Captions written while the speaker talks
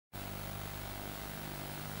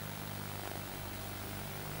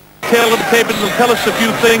tail of the tape, and it'll tell us a few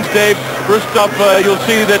things, Dave. First off, you'll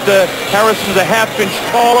see that Harrison's a half-inch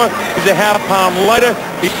taller. He's a half-pound lighter.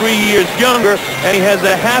 He's 3 years younger, and he has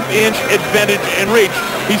a half-inch advantage in reach.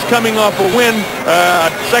 He's coming off a win, a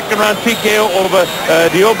second-round TKO over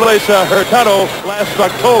Diobles Hurtado last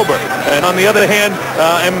October. And on the other hand,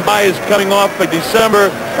 Mbaye is coming off a December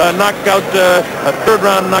knockout, a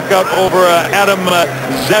third-round knockout over Adam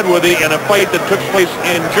Zadworthy in a fight that took place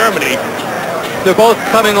in Germany. They're both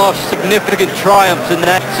coming off significant triumphs, and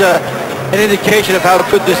that's an indication of how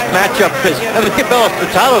good this matchup is. I mean, Diobles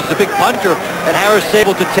Hurtado is a big puncher, and Harris is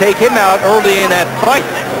able to take him out early in that fight.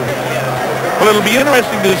 Well, it'll be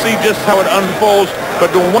interesting to see just how it unfolds.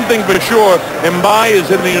 But the one thing for sure, Mbaye is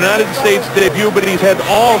in the United States debut, but he's had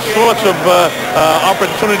all sorts of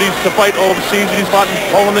opportunities to fight overseas. He's fought in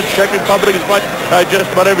Poland, the Czech Republic. He's fought just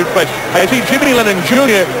about every place. I see Jimmy Lennon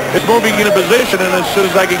Jr. is moving in a position, and as soon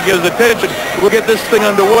as I can get his attention, we'll get this thing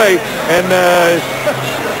underway. And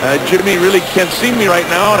Jimmy really can't see me right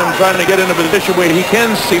now, and I'm trying to get in a position where he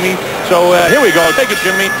can see me. So here we go. Take it,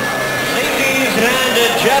 Jimmy.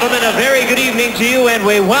 And gentlemen, a very good evening to you, and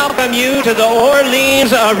we welcome you to the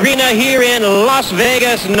Orleans Arena here in Las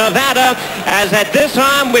Vegas, Nevada, as at this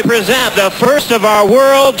time we present the first of our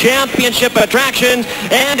World Championship attractions,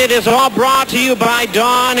 and it is all brought to you by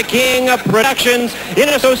Don King Productions in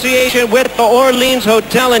association with the Orleans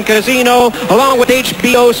Hotel and Casino, along with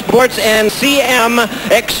HBO Sports and CM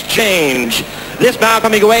Exchange. This bout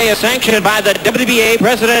coming away is sanctioned by the WBA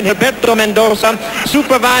President Gilberto Mendoza,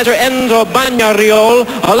 Supervisor Enzo Bagnariol,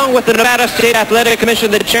 along with the Nevada State Athletic Commission,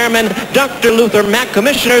 the Chairman Dr. Luther Mack,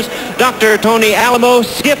 Commissioners Dr. Tony Alamo,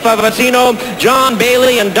 Skip Avazino, John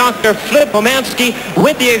Bailey, and Dr. Flip Pomansky,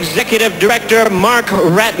 with the Executive Director Mark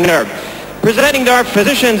Ratner. Presenting our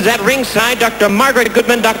physicians at ringside, Dr. Margaret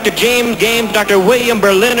Goodman, Dr. James Games, Dr. William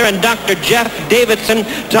Berliner, and Dr. Jeff Davidson.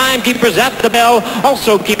 Timekeepers at the bell,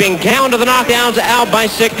 also keeping count of the knockdowns, Al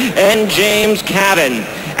Bisick and James Cadden.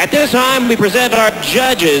 At this time, we present our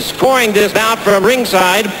judges scoring this bout from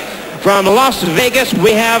ringside. From Las Vegas,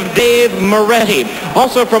 we have Dave Moretti.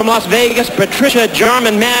 Also from Las Vegas, Patricia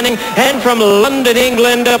Jarman Manning. And from London,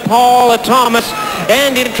 England, Paul Thomas.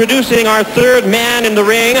 And introducing our third man in the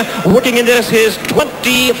ring, working in this his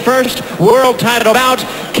 21st world title bout,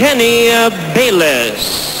 Kenny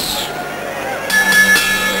Bayless.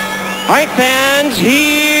 All right, fans,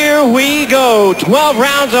 here we go. 12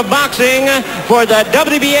 rounds of boxing for the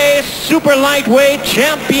WBA Super Lightweight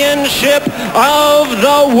Championship of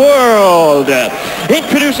the World.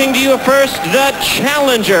 Introducing to you first the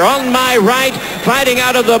challenger. On my right, fighting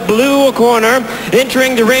out of the blue corner,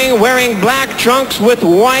 entering the ring wearing black trunks with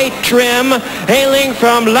white trim, hailing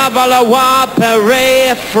from Levallois,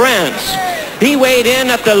 Paris, France. He weighed in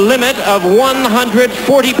at the limit of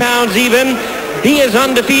 140 pounds even. He is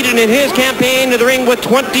undefeated in his campaign to the ring with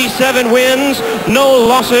 27 wins, no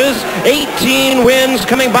losses, 18 wins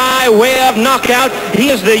coming by way of knockout. He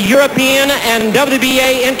is the European and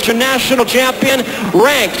WBA International Champion,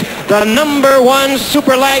 ranked the #1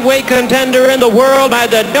 super lightweight contender in the world by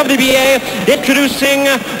the WBA. Introducing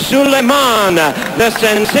Souleymane, the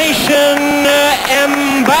sensation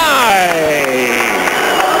Mbaye.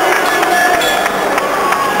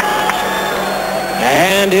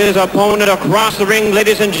 And his opponent across the ring,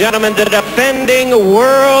 ladies and gentlemen, the defending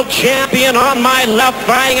world champion on my left,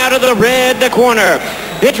 fighting out of the red corner.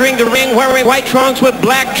 Entering the ring wearing white trunks with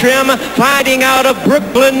black trim, fighting out of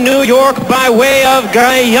Brooklyn, New York by way of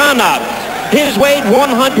Guyana. His weight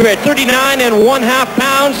 139.5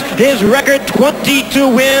 pounds. His record 22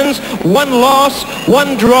 wins, 1 loss,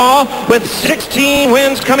 1 draw, with 16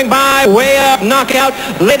 wins coming by way of knockout.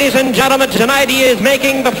 Ladies and gentlemen, tonight he is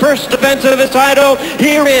making the first defense of his title.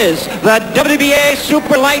 Here is the WBA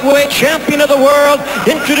Super Lightweight Champion of the World,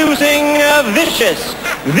 introducing Vicious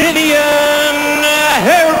Vivian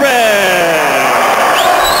Harris.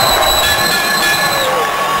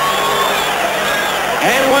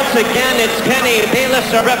 And once again, it's Kenny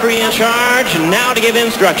Bayless, our referee in charge, now to give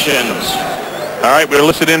instructions. All right, we're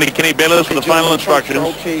listening to Kenny Bayless for the final instructions.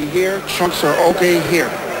 Trunks are okay here, trunks are okay here.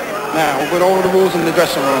 Now, we'll go over the rules in the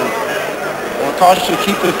dressing room. I want to caution you to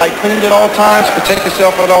keep it tight, cleaned at all times, protect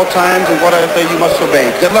yourself at all times, and whatever you must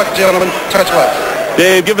obey. Good luck, gentlemen. Touch left.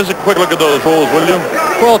 Dave, give us a quick look at those rules, will you?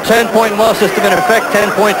 Well, 10-point law system in effect, 10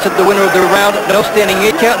 points to the winner of the round. No standing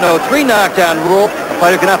 8 count, no 3 knockdown rule. The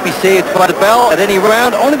fighter cannot be saved by the bell at any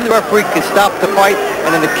round. Only the referee can stop the fight.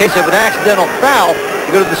 And in the case of an accidental foul,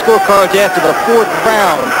 you go to the scorecards after the 4th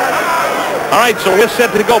round. All right, so we're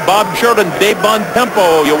set to go. Bob Sheridan, Dave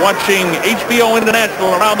Bontempo. You're watching HBO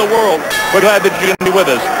International around the world. We're glad that you're going to be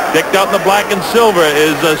with us. Decked out in the black and silver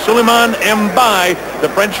is Souleymane Mbaye,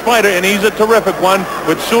 the French fighter, and he's a terrific one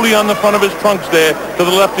with Souley on the front of his trunks there to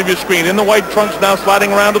the left of your screen. In the white trunks now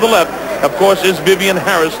sliding around to the left, of course, is Vivian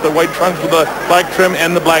Harris, the white trunks with the black trim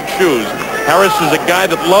and the black shoes. Harris is a guy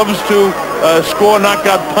that loves to score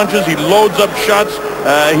knockout punches. He loads up shots.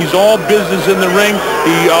 He's all business in the ring.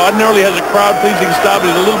 He ordinarily has a crowd-pleasing style, but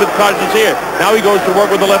he's a little bit cautious here. Now he goes to work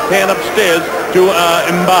with the left hand upstairs to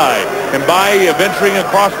Mbaye. Mbaye venturing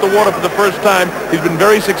across the water for the first time. He's been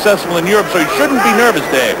very successful in Europe, so he shouldn't be nervous,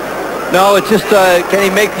 Dave. No, it's just can he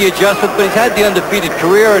make the adjustment? But he's had the undefeated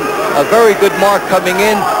career and a very good mark coming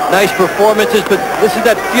in. Nice performances, but this is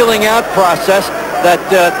that feeling out process that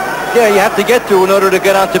yeah, you have to get through in order to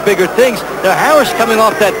get on to bigger things. Now, Harris coming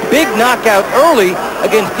off that big knockout early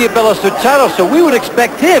against Diablo Hurtado, so we would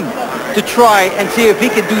expect him to try and see if he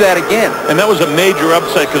can do that again. And that was a major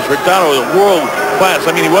upset because Hurtado is a world-class.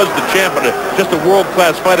 I mean, he was the champ, but just a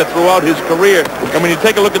world-class fighter throughout his career. And when you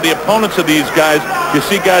take a look at the opponents of these guys, you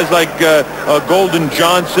see guys like Golden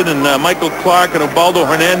Johnson and Michael Clark and Ubaldo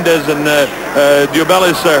Hernandez and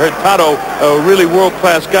Diablo Hurtado, really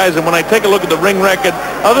world-class guys. And when I take a look at the ring record,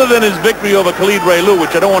 other than his victory over Khalid Raylu,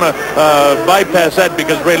 which I don't want to bypass that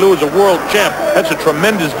because Raylu is a world champ, that's a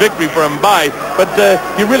tremendous victory for Mbaye. But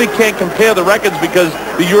you really can't compare the records because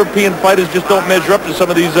the European fighters just don't measure up to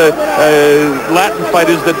some of these Latin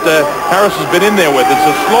fighters that Harris has been in there with. It's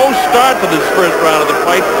a slow start to this first round of the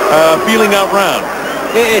fight, feeling out round.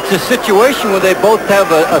 It's a situation where they both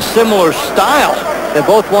have a similar style. They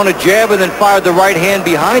both want to jab and then fire the right hand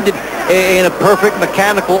behind it in a perfect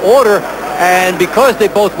mechanical order. And because they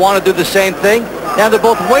both want to do the same thing, now they're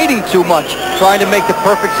both waiting too much, trying to make the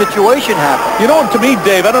perfect situation happen. You know, to me,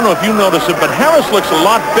 Dave, I don't know if you notice it, but Harris looks a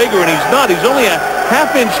lot bigger, and he's not. He's only a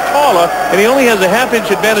half-inch taller, and he only has a half-inch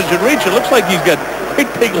advantage in reach. It looks like he's got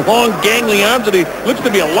big, long, gangly arms, and he looks to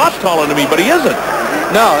be a lot taller than me, but he isn't.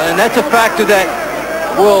 No, and that's a factor that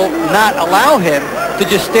will not allow him to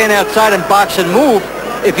just stand outside and box and move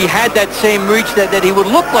if he had that same reach that he would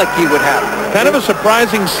look like he would have. Kind of a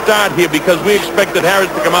surprising start here because we expected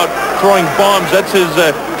Harris to come out throwing bombs. That's his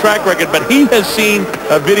track record, but he has seen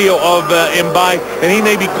a video of Mbaye, and he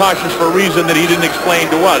may be cautious for a reason that he didn't explain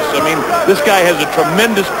to us. I mean, this guy has a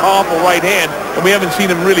tremendous, powerful right hand, and we haven't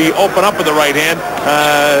seen him really open up with the right hand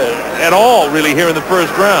at all, really, here in the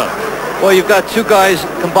first round. Well, you've got two guys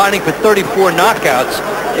combining for 34 knockouts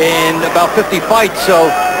in about 50 fights, so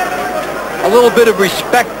a little bit of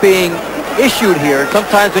respect being issued here.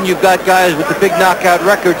 Sometimes when you've got guys with the big knockout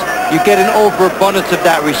records, you get an overabundance of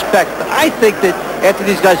that respect. But I think that after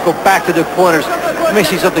these guys go back to their corners, you may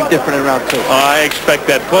see something different in round two. I expect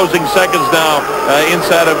that. Closing seconds now,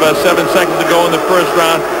 inside of 7 seconds to go in the first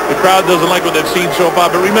round. The crowd doesn't like what they've seen so far,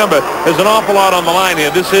 but remember, there's an awful lot on the line here.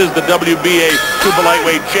 This is the WBA Super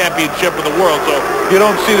Lightweight Championship of the world, so you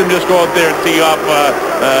don't see them just go out there and tee off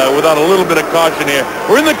without a little bit of caution here.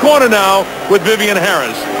 We're in the corner now with Vivian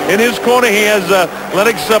Harris. In his corner, he has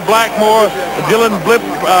Lennox Blackmore, Dylan Blip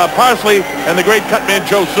Parsley, and the great cutman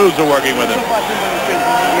Joe Souza working with him.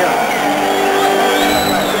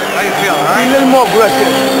 How you feel, all right? A little more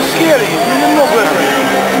aggressive. Scary. A little more aggressive.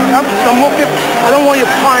 I don't want you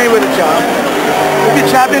prying with a job. If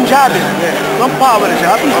you're chopping, chopping. Don't paw with a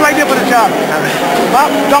job. It's right there for the job.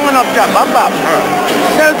 Bop, long enough job. Bop, bop.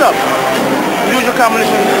 Set it up. Use your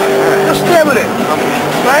combination. Just stay with it.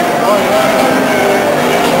 Right?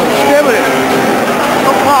 Stay with it.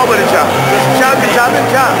 Don't paw with a job. Just chopping, chopping,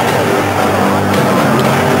 chop.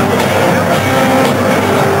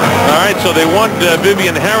 All right, so they want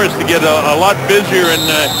Vivian Harris to get a lot busier and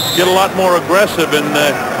get a lot more aggressive, and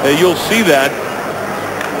you'll see that.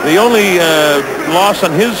 The only loss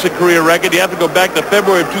on his career record, you have to go back to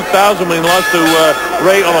February of 2000 when he lost to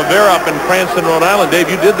Ray Oliveira up in Cranston, Rhode Island. Dave,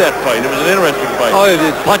 you did that fight. It was an interesting fight. Oh,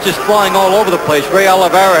 the punches flying all over the place. Ray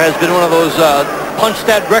Oliveira has been one of those punch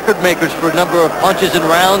stat record makers for a number of punches and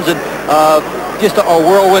rounds, and just a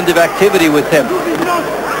whirlwind of activity with him.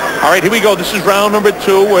 All right, here we go. This is round number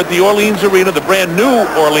 2. We're at the Orleans Arena, the brand new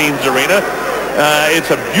Orleans Arena.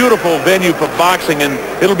 It's a beautiful venue for boxing, and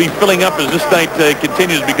it'll be filling up as this night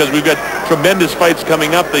continues because we've got tremendous fights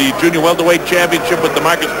coming up. The Junior Welterweight Championship with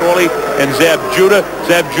DeMarcus Crowley and Zab Judah.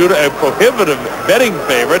 Zab Judah, a prohibitive betting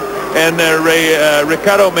favorite, and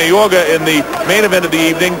Ricardo Mayorga in the main event of the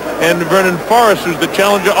evening, and Vernon Forrest, who's the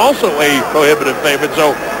challenger, also a prohibitive favorite.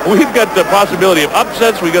 So we've got the possibility of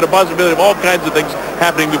upsets. We've got a possibility of all kinds of things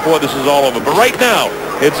happening before this is all over. But right now,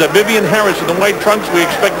 it's Vivian Harris in the white trunks. We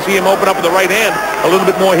expect to see him open up with the right hand a little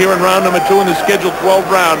bit more here in round number 2 in the scheduled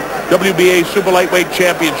 12-round WBA Super Lightweight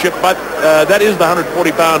Championship. But that is the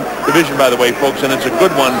 140-pound division, by the way, folks, and it's a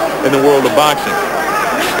good one in the world of boxing.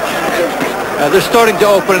 They're starting to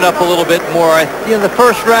open it up a little bit more. In the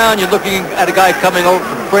first round, you're looking at a guy coming over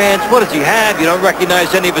from France. What does he have? You don't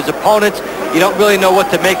recognize any of his opponents. You don't really know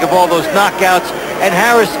what to make of all those knockouts. And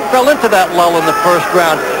Harris fell into that lull in the first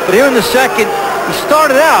round. But here in the second, he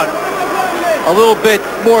started out a little bit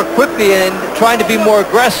more quickly and trying to be more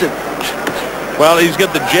aggressive. Well, he's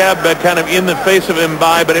got the jab kind of in the face of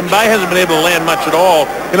Mbaye, but Mbaye hasn't been able to land much at all.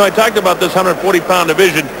 You know, I talked about this 140-pound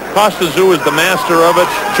division. Costa Tszyu is the master of it.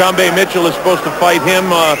 Mbaye Mitchell is supposed to fight him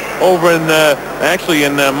over in, actually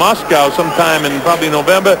in Moscow sometime in probably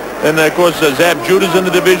November. And, of course, Zab Judah's in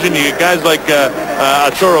the division. You got guys like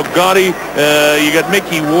Arturo Gotti. You got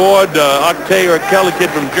Mickey Ward, Octay Urkel, a kid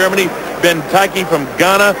from Germany. Ben Taki from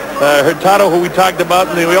Ghana, Hurtado, who we talked about,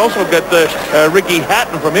 and then we also got Ricky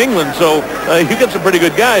Hatton from England. So you got some pretty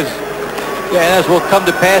good guys. Yeah, as will come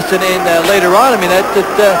to pass in later on. I mean,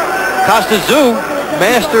 Costa Tszyu,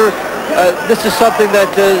 master, this is something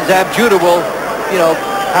that Zab Judah will,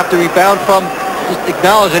 have to rebound from. Just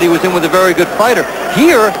acknowledge that he was in with a very good fighter.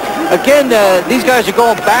 Here, again, these guys are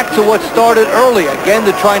going back to what started early. Again,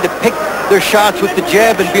 they're trying to pick their shots with the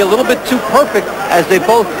jab and be a little bit too perfect, as they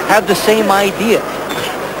both have the same idea.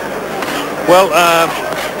 Well,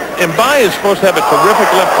 Mbaye is supposed to have a terrific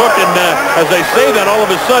left hook, and as I say that, all of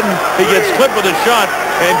a sudden he gets clipped with a shot,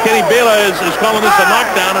 and Kenny Baylor is calling this a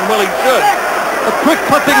knockdown, and well, he should. A quick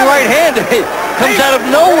clipping right hand comes out of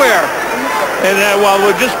nowhere. And while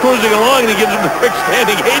we're just cruising along, and he gives him the quick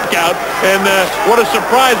standing 8 count. And what a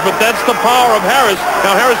surprise, but that's the power of Harris.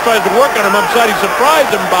 Now Harris tries to work on him upside. He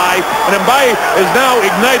surprised Mbaye, and Mbaye is now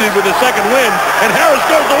ignited with a second win. And Harris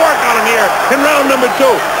goes to work on him here in round number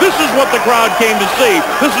 2. This is what the crowd came to see.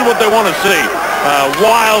 This is what they want to see.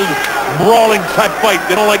 Wild, brawling type fight.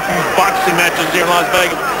 They don't like these boxing matches here in Las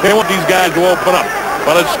Vegas. They want these guys to open up.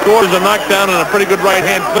 Well, it scores a knockdown and a pretty good right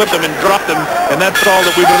hand, clipped him and dropped him, and that's all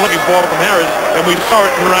that we've been looking for from Harris, and we saw it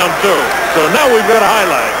in round 2. So now we've got a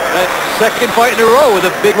highlight. That second fight in a row with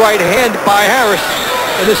a big right hand by Harris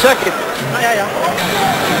in the second.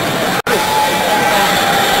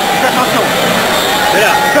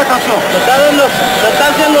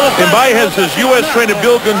 Mbaye has his U.S. trainer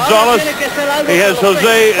Bill Gonzalez. He has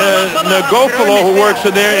Jose Nagofalo, who works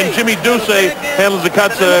in there, and Jimmy Duce handles the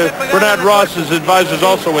cuts. Bernard Ross, his advisor, is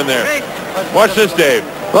also in there. Watch this, Dave.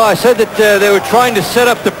 Well, I said that they were trying to set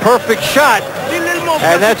up the perfect shot,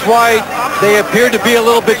 and that's why they appear to be a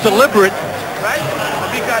little bit deliberate.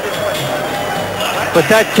 But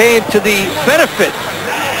that came to the benefit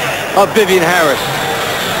of Vivian Harris.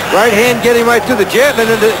 Right hand getting right through the jab, and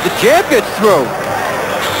then the jab gets through.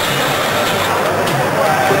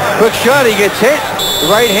 Quick shot, he gets hit.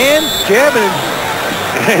 Right hand, jab, and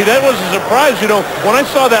Hey, that was a surprise. When I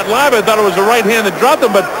saw that live, I thought it was a right hand that dropped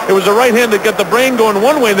him, but it was a right hand that got the brain going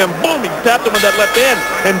one way, and then boom, he tapped him with that left hand,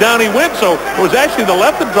 and down he went. So it was actually the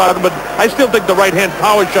left that dropped him, but I still think the right hand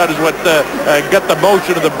power shot is what got the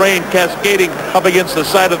motion of the brain cascading up against the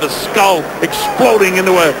side of the skull, exploding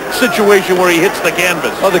into a situation where he hits the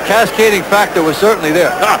canvas. Oh, the cascading factor was certainly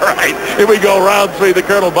there. All right, here we go, round 3. The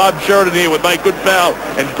Colonel Bob Sheridan here with my good pal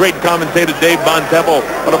and great commentator Dave Bontempo.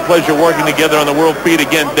 What a pleasure working together on the World Feed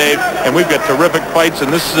again, Dave. And we've got terrific fights,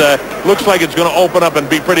 and this looks like it's going to open up and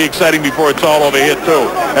be pretty exciting before it's all over here, too.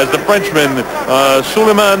 As the Frenchman,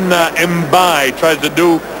 Souleymane Mbaye, tries to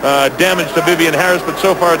do damage to Vivian Harris, but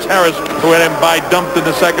so far it's Harris who had Mbaye dumped in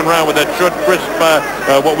the second round with that short, crisp,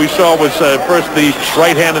 what we saw was first the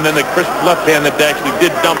right hand and then the crisp left hand that actually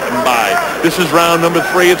did dump Mbaye. This is round number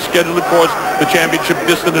 3. It's scheduled, of course, the championship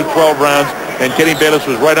distance of 12 rounds, and Kenny Bayless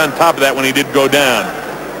was right on top of that when he did go down.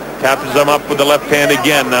 Taps him up with the left hand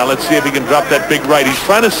again. Now let's see if he can drop that big right. He's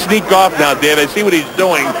trying to sneak off now, Dave. I see what he's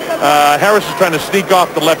doing. Harris is trying to sneak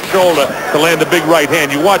off the left shoulder to land the big right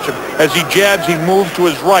hand. You watch him. As he jabs, he moves to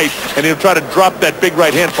his right, and he'll try to drop that big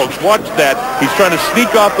right hand, folks. Watch that. He's trying to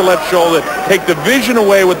sneak off the left shoulder, take the vision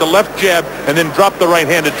away with the left jab, and then drop the right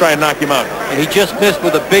hand to try and knock him out. And he just missed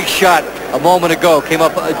with a big shot a moment ago. Came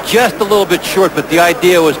up just a little bit short, but the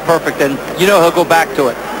idea was perfect, and he'll go back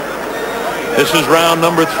to it. This is round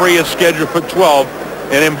number 3 is scheduled for 12.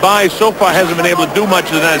 And Mbaye so far hasn't been able to do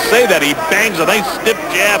much. And I say that, he bangs a nice stiff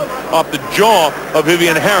jab off the jaw of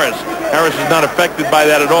Vivian Harris. Harris is not affected by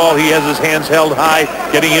that at all. He has his hands held high,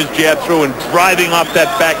 getting his jab through and driving off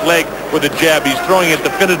that back leg with a jab. He's throwing it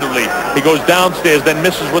definitively. He goes downstairs, then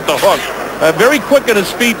misses with the hook. very quick on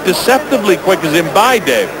his feet, deceptively quick as Mbaye,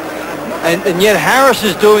 Dave. And yet Harris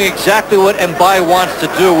is doing exactly what Mbaye wants to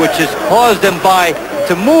do, which is cause Mbaye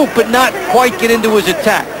to move but not quite get into his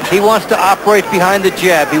attack. He wants to operate behind the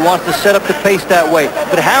jab. He wants to set up the pace that way.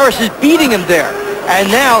 But Harris is beating him there. And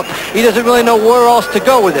now he doesn't really know where else to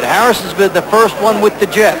go with it. Harris has been the first one with the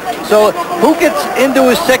jab. So who gets into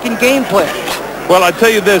his second game plan? Well, I tell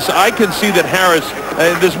you this, I can see that Harris,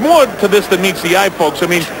 there's more to this than meets the eye, folks. I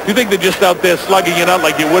mean, you think they're just out there slugging it out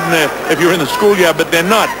like you wouldn't if you were in the schoolyard, but they're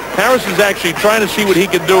not. Harris is actually trying to see what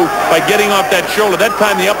he can do by getting off that shoulder. That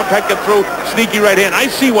time the uppercut got through, sneaky right hand.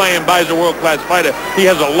 I see why Mbaye is a world-class fighter. He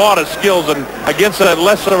has a lot of skills, and against a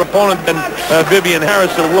lesser opponent than Vivian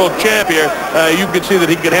Harris, the world champion, you can see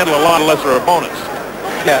that he can handle a lot of lesser opponents.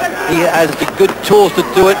 Yeah, he has the good tools to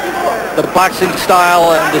do it, the boxing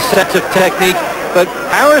style and the sense of technique. But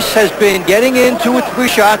Harris has been getting in 2 or 3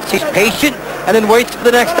 shots. He's patient and then waits for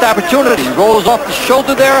the next opportunity. Rolls off the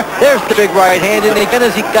shoulder there. There's the big right hand. And again,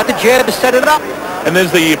 as he got the jab to set it up. And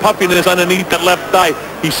there's the puffiness underneath that left thigh.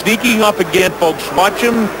 He's sneaking up again, folks. Watch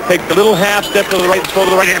him take the little half step to the right, throw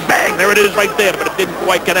to the right hand. Bang! There it is right there, but it didn't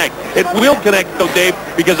quite connect. It will connect, though, Dave,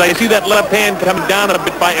 because I see that left hand coming down a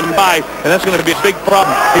bit by Mbaye, and that's going to be a big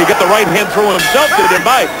problem. He got the right hand through himself to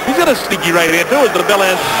Mbaye. He's got a sneaky right hand, too, as the bell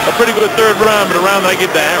ends. A pretty good third round, but a round I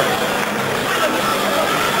give to Harris.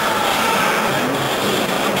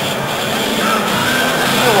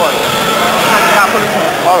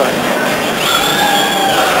 All right.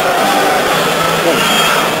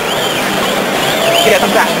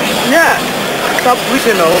 Yeah. Stop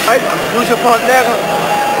pushing though, right? Push your front leg.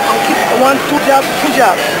 I'll keep 2 jabs, 2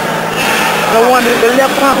 jabs. I want the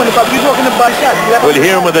left arm on the back. You're talking about shot. We'll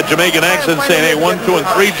hear him with a Jamaican accent saying, hey, 1, 2, and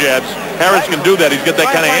 3 jabs. Harris can do that. He's got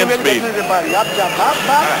that kind of hand speed.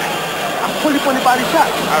 I'm pulling on the body shot.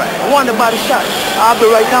 I want the body shot. I'll be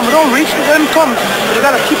right down, but don't reach, let him come. You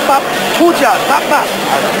gotta keep up 2 jabs, pop.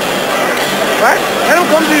 Right? Let him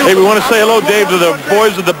come to you. Hey, we want to say hello, Dave, to the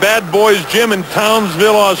boys of the Bad Boys Gym in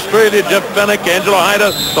Townsville, Australia. Jeff Fennick, Angela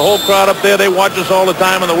Hyder, the whole crowd up there. They watch us all the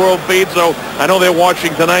time on the world feed, so I know they're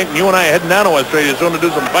watching tonight. And you and I are heading down to Australia soon to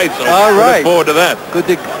do some fights, so all right. Look forward to that. Good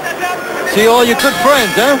to see all your good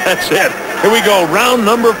friends, huh? That's it. Here we go. Round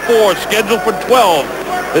number 4, scheduled for 12.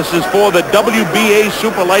 This is for the WBA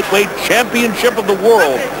Super Lightweight Championship of the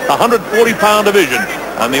World, 140-pound division.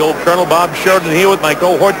 I'm the old Colonel Bob Sheridan here with my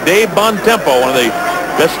cohort Dave Bontempo, one of the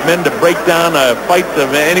best men to break down a fight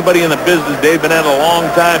of anybody in the business. Dave's been at it a long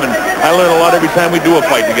time, and I learn a lot every time we do a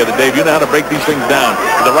fight together, Dave. You know how to break these things down.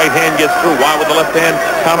 The right hand gets through. While with the left hand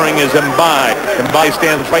countering is Mbaye. Mbaye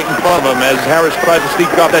stands right in front of him as Harris tries to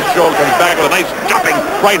sneak off that shoulder, comes back with a nice jumping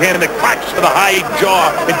right hand that cracks to the high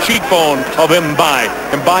jaw and cheekbone of Mbaye.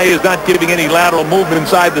 Mbaye is not giving any lateral movement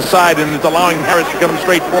side to side, and it's allowing Harris to come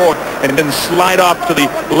straight forward and then slide off to the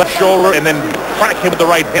left shoulder and then crack him with the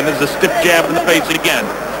right hand. There's a stiff jab in the face again.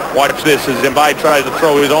 Watch this as Mbaye tries to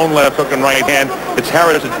throw his own left hook and right hand. It's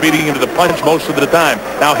Harris that's beating him to the punch most of the time.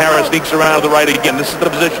 Now Harris sneaks around to the right again. This is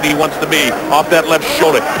the position he wants to be. Off that left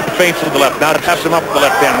shoulder. Feints with the left. Now taps him up with the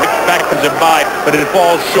left hand. Right back comes Mbaye, but it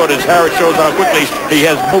falls short as Harris shows how quickly he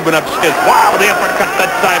has movement upstairs. Wow, the uppercut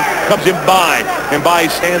that time comes Mbaye.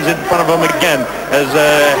 Mbaye stands in front of him again as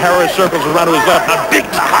Harris circles around to his left. Now big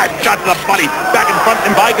hard shot to the body. Back in front.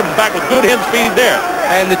 Mbaye comes back with good hand speed there.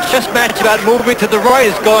 And the chess match about moving to the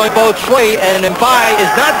right is going both ways, and Mbaye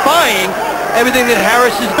is not buying everything that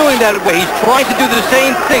Harris is doing that way. He's trying to do the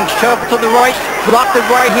same thing, shove to the right, drop the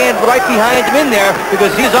right hand right behind him in there,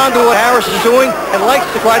 because he's onto what Harris is doing and likes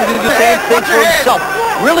to try to do the same thing for himself.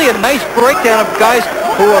 Really a nice breakdown of guys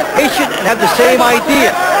who are patient and have the same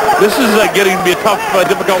idea. This is getting to be a tough,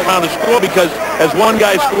 difficult round to score, because as one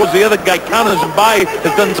guy scores, the other guy counters. Mbaye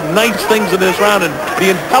has done some nice things in this round, and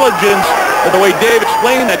the intelligence, the way Dave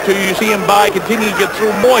explained that to you, you see Mbaye continue to get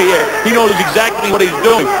through more here. He knows exactly what he's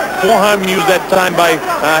doing. Forearm used that time by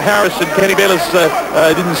Harris, and Kenny Bayless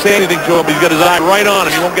didn't say anything to him, but he's got his eye right on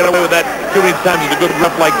him. He won't get away with that too many times. He's a good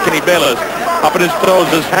rep like Kenny Bayless. Up in his toes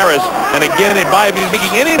is Harris, and again, Mbaye, if he's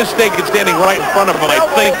making any mistake, it's standing right in front of him, I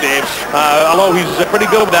think, Dave. Although he's pretty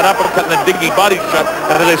good with that uppercut and the digging body shot,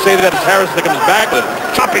 and as I say that, it's Harris that comes back with it.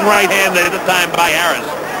 Chopping right hand at the time by Harris.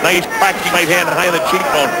 Nice cracking right hand high in the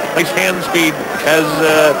cheekbone. Nice hand speed as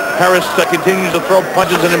Harris continues to throw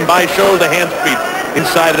punches, and Mbaye shows the hand speed.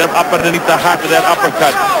 Inside and up underneath the heart of that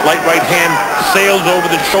uppercut. Light right hand sails over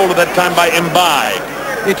the shoulder that time by Mbaye.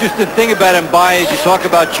 Interesting thing about Mbaye is you talk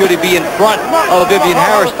about should he be in front of Vivian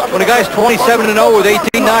Harris. When a guy's 27-0 with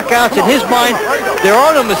 18 knockouts, in his mind, there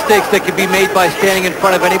are no mistakes that can be made by standing in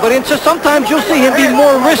front of anybody. And so sometimes you'll see him be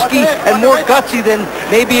more risky and more gutsy than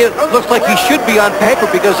maybe it looks like he should be on paper,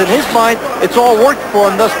 because in his mind, it's all worked for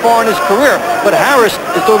him thus far in his career. But Harris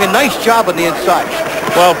is doing a nice job on the inside.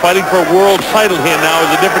 Well, fighting for a world title here now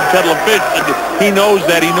is a different kettle of fish. He knows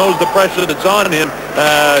that. He knows the pressure that's on him.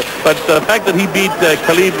 But the fact that he beat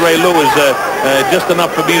Khalid Raylu is just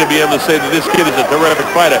enough for me to be able to say that this kid is a terrific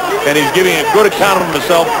fighter. And he's giving a good account of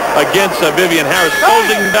himself against Vivian Harris.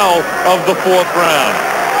 Closing bell of the 4th round.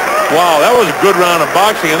 Wow, that was a good round of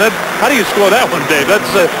boxing. And how do you score that one, Dave?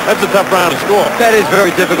 That's a tough round to score. That is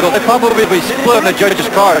very difficult. They probably be split on the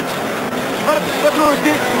judges' cards.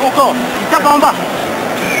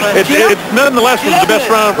 It nonetheless was the best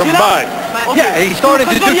round from Mbaye. Yeah, he's starting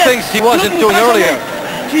to do things he wasn't doing earlier.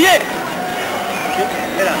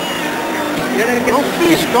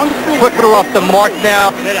 He's quicker off the mark now,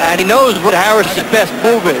 and he knows what Harris's best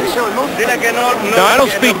move is. Now, I don't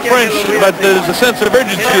speak French, but there's a sense of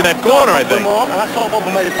urgency in that corner, I think.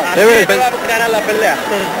 There is,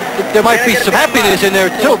 but there might be some happiness in there,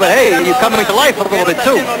 too, but hey, you're coming to life a little bit,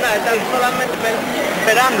 too.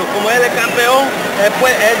 Como él es campeón,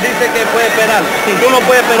 él dice que puede esperar. Si tú no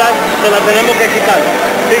puedes esperar, te la tenemos que quitar.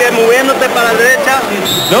 Sigue moviéndote para la derecha.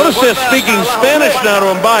 Notice they're speaking Spanish now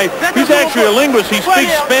to Mbaye. He's actually a linguist. He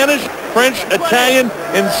speaks Spanish, French, Italian,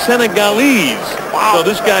 and Senegalese. So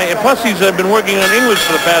this guy, and plus he's been working on English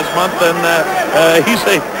for the past month, and he's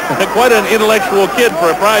quite an intellectual kid for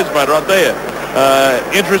a prize fighter, I'll tell you.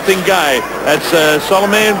 Interesting guy. That's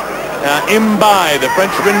Souleymane Mbaye, the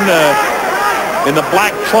Frenchman, in the black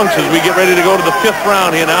trunks as we get ready to go to the 5th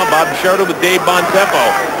round here now. Bob Sheridan with Dave Bontempo.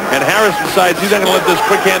 And Harris decides he's not going to let this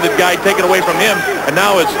quick-handed guy take it away from him. And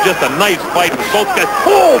now it's just a nice fight with both guys.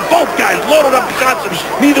 Oh, both guys loaded up shots, and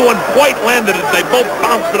neither one quite landed it. They both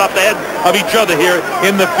bounced it off the head of each other here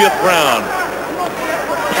in the 5th round.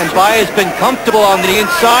 And Mbaye has been comfortable on the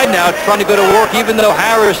inside now, trying to go to work, even though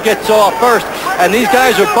Harris gets off first. And these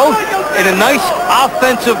guys are both in a nice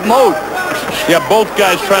offensive mode. Yeah, both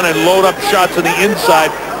guys trying to load up shots on the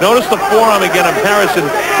inside. Notice the forearm again of Harrison.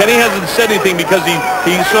 Kenny hasn't said anything because he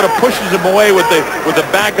sort of pushes him away with the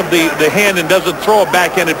back of the hand and doesn't throw a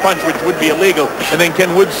backhanded punch, which would be illegal. And then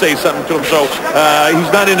Ken would say something to him. So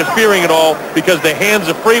he's not interfering at all because the hands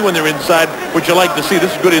are free when they're inside, which you like to see.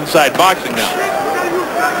 This is good inside boxing now.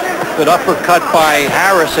 Good uppercut by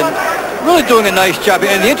Harrison. Really doing a nice job.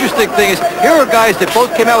 And the interesting thing is, here are guys that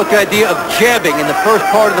both came out with the idea of jabbing in the first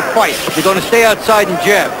part of the fight. They're going to stay outside and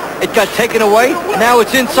jab. It got taken away, and now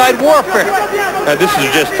it's inside warfare. This is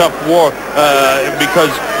just tough war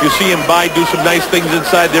because you see Mbaye do some nice things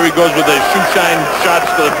inside. There he goes with the shoe shine shots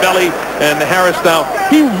to the belly. And Harris now,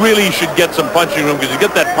 he really should get some punching room because he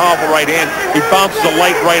got that powerful right hand. He bounces a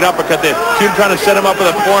light right uppercut there. See him trying to set him up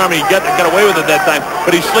with a forearm. He got away with it that time.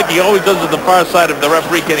 But he's slick. He always does it on the far side of the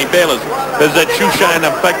referee, Kenny Bayless. There's that shoe shine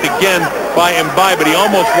effect again by Mbaye, but he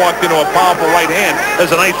almost walked into a powerful right hand.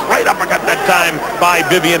 There's a nice right uppercut that time by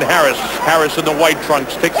Vivian Harris. Harris in the white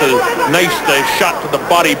trunks takes a nice shot to the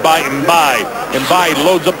body by Mbaye. Mbaye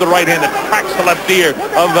loads up the right hand and cracks the left ear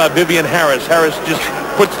of Vivian Harris. Harris just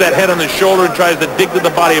puts that head on his shoulder and tries to dig to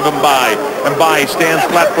the body of Mbaye. Mbaye stands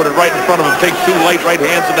flat-footed right in front of him, takes 2 light right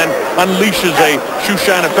hands, and then unleashes a shoe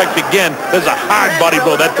shine effect again. There's a hard body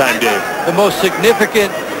blow that time, Dave. The most significant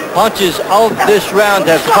punches of this round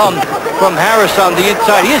have come from Harris on the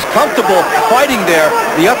inside. He is comfortable fighting there.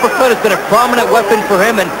 The uppercut has been a prominent weapon for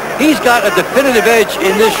him, and he's got a definitive edge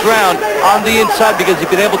in this round on the inside because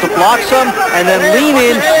he's been able to block some and then lean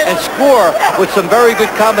in and score with some very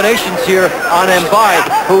good combinations here on Mbaye,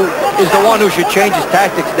 who is the one who should change his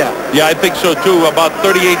tactics now. Yeah, I think so too. About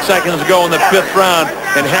 38 seconds ago in the 5th round,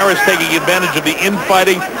 and Harris taking advantage of the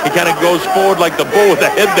infighting. He kind of goes forward like the bull with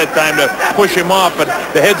the head that time to push him off, but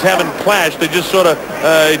the heads haven't clashed. They just sort of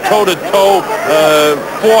toe-to-toe,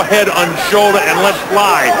 forehead on shoulder, and let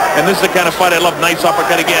fly. And this is the kind of fight I love. Nice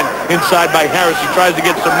uppercut again inside by Harris. He tries to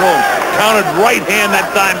get some room. Countered right hand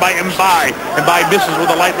that time by Mbaye. Mbaye misses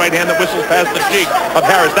with a light right hand that whistles past the cheek of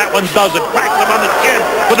Harris. That one does it. Cracks him on the chin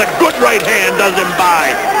with a good right hand, does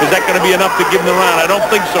Mbaye. Is that going to be enough to give him the round? I don't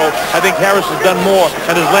think so. I think Harris has done more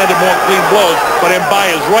and has landed more clean blows, but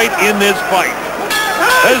Mbaye is right in this fight.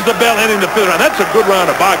 There's the bell ending the 5th round. That's a good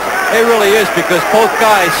round of boxing. It really is because both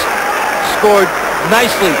guys scored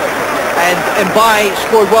nicely, and Mbaye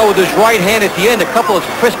scored well with his right hand at the end. A couple of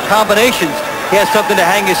crisp combinations he has something to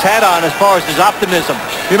hang his hat on as far as his optimism.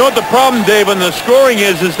 You know what the problem, Dave, on the scoring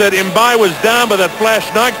is that Mbaye was down by that flash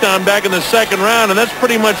knockdown back in the second round, and that's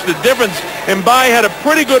pretty much the difference. Mbaye had a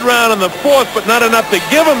pretty good round in the fourth, but not enough to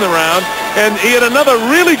give him the round, and he had another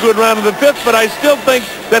really good round in the fifth, but I still think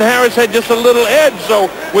that Harris had just a little edge. So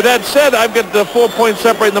with that said, I've got the 4 points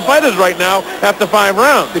separating the fighters right now after 5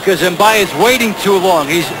 rounds. Because Mbaye is waiting too long.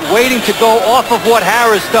 He's waiting to go off of what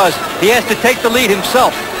Harris does. He has to take the lead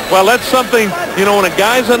himself. Well, that's something, you know, when a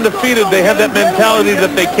guy's undefeated, they have that mentality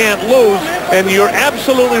that they can't lose, and you're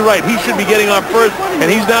absolutely right. He should be getting off first,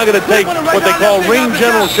 and he's now going to take what they call ring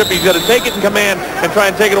generalship. He's going to take it in command and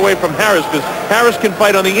try and take it away from Harris, because Harris can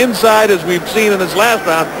fight on the inside, as we've seen in this last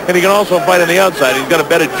round, and he can also fight on the outside. He's got a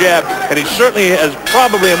better jab, and he certainly has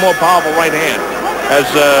probably a more powerful right hand, as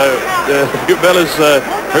Bellis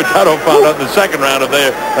Hurtado found out in the second round of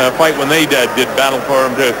their fight when they did battle for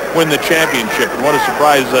him to win the championship. And what a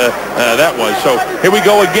surprise that was. So here we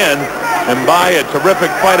go again. Mbaye, a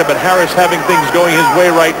terrific fighter, but Harris having things going his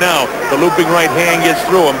way right now. The looping right hand gets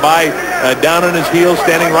through. Mbaye down on his heels,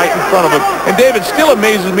 standing right in front of him. And David, still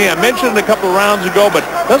amazes me. I mentioned it a couple of rounds ago, but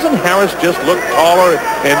doesn't Harris just look taller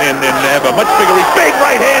and have a much bigger reach? Big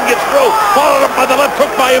right hand gets through, followed up by the left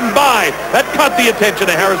hook by Mbaye. That caught the attention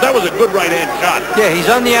of Harris. That was a good right hand shot. Yeah, he's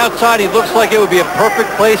on the outside. He looks like it would be a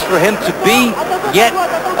perfect place for him to be, yet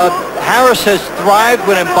Harris has thrived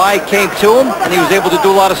when Mbaye came to him, and he was able to do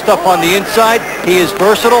a lot of stuff on the inside. He is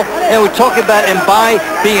versatile, and we're talking about Mbaye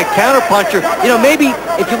being a counterpuncher. You know, maybe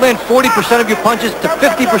if you land 40% of your punches to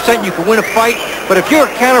 50%, you can win a fight, but if you're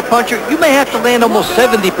a counterpuncher, you may have to land almost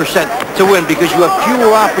 70% to win because you have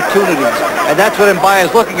fewer opportunities, and that's what Mbaye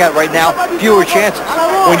is looking at right now, fewer chances.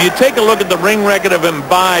 When you take a look at the ring record of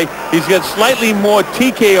Mbaye, he's got slightly more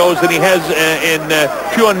TKOs than he has in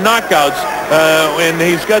pure knockouts. And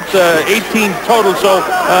he's got 18 total, so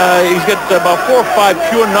he's got about 4 or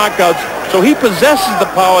 5 pure knockouts. So he possesses the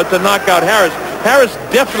power to knock out Harris. Harris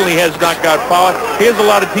definitely has knockout power. He has a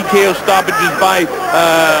lot of TKO stoppages by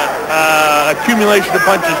accumulation of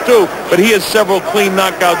punches too, but he has several clean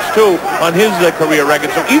knockouts too on his career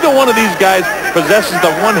record. So either one of these guys possesses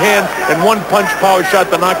the one hand and one punch power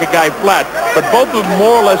shot to knock a guy flat, but both of them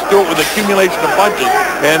more or less do it with accumulation of punches.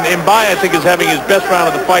 And Mbaye, I think, is having his best round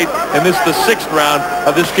of the fight, and this is the 6th round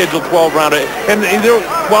of this scheduled 12-rounder. And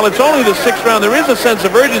while it's only the 6th round, there is a sense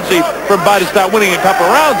of urgency for Mbaye to start winning a couple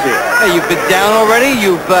of rounds here. Hey, you've been down already.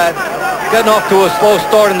 You've gotten off to a slow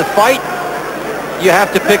start in the fight. You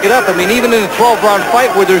have to pick it up. I mean, even in a 12-round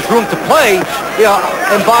fight where there's room to play, you know,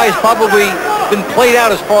 Mbaye's probably been played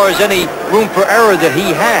out as far as any room for error that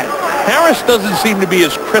he had. Harris doesn't seem to be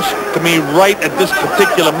as crisp to me right at this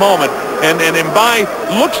particular moment. And Mbaye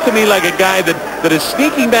looks to me like a guy that is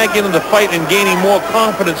sneaking back into the fight and gaining more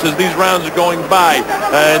confidence as these rounds are going by.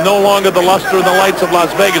 No longer the luster and the lights of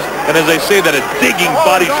Las Vegas. And as I say that, a digging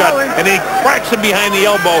body shot. And he cracks him behind the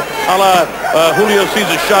elbow, a la Julio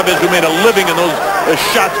Cesar Chavez, who made a living in those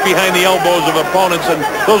shots behind the elbows of opponents. And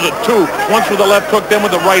those are 2. Once with the left hook, then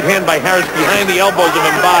with the right hand by Harris behind the elbows of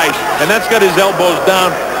Mbaye. And that's got his elbows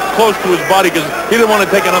down close to his body because he didn't want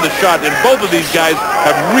to take another shot. And both of these guys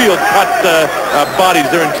have real cut bodies.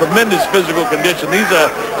 They're in tremendous physical condition. These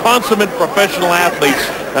are consummate professional athletes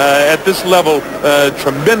at this level,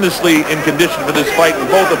 tremendously in condition for this fight, and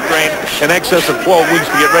both have trained in excess of 12 weeks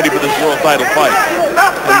to get ready for this world title fight.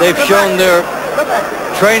 And they've shown their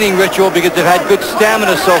training ritual because they've had good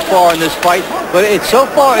stamina so far in this fight. But so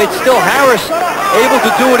far, it's still Harris able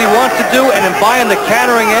to do what he wants to do, and Mbaye on the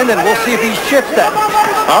countering end, and we'll see if he shifts that.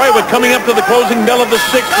 All right, we're coming up to the closing bell of the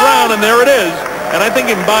 6th round, and there it is. And I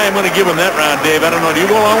think Mbaye, I'm going to give him that round, Dave. I don't know. Do you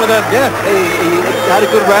go along with that? Yeah, he had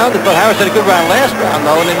a good round. I thought Harris had a good round last round,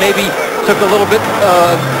 though, and then maybe took a little bit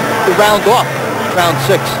the round off, round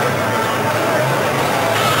 6.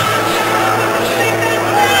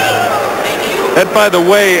 That, by the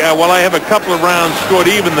way, while I have a couple of rounds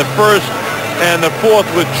scored even, the 1st and the 4th,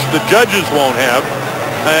 which the judges won't have,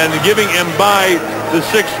 and giving Mbaye the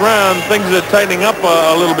 6th round, things are tightening up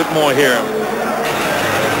a little bit more here.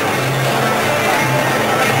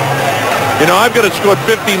 You know, I've got it scored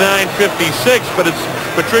 59-56, but it's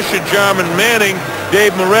Patricia Jarman Manning,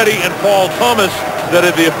 Dave Moretti, and Paul Thomas that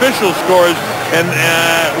are the official scores. And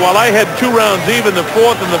while I had 2 rounds even, the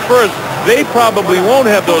 4th and the 1st, they probably won't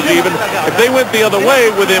have those even. If they went the other way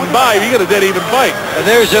with Mbaye, you got a dead even fight. And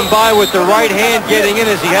there's Mbaye with the right hand getting in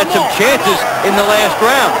as he had some chances in the last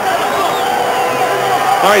round.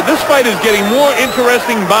 All right, this fight is getting more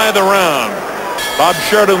interesting by the round. Bob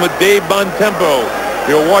Sheridan with Dave Bontempo.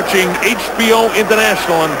 You're watching HBO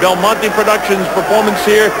International and Belmonte Productions performance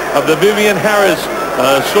here of the Vivian Harris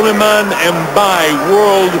Souleymane Mbaye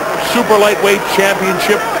World Super Lightweight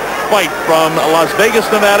Championship fight from Las Vegas,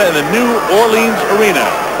 Nevada in the New Orleans Arena.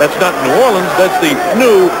 That's not New Orleans, that's the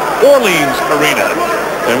New Orleans Arena.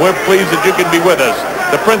 And we're pleased that you can be with us.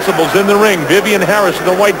 The principals in the ring, Vivian Harris in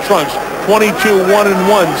the white trunks, 22-1-1,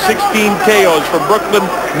 16 KOs from Brooklyn,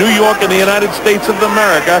 New York, in the United States of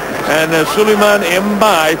America. And Souleymane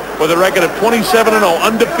Mbaye with a record of 27-0,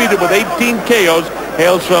 undefeated with 18 KOs,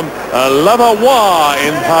 hails from Lavawa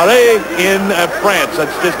in Paris in France.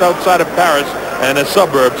 That's just outside of Paris and a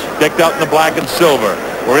suburb decked out in the black and silver.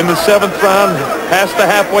 We're in the 7th round, past the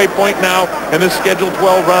halfway point now in this scheduled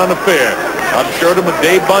 12-round affair. I'm sure with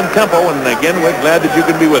Dave Bontempo, and again, we're glad that you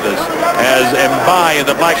can be with us as Mbaye in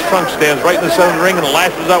the black trunk stands right in the center of the ring and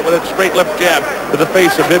lashes out with that straight left jab to the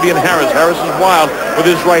face of Vivian Harris. Harris is wild with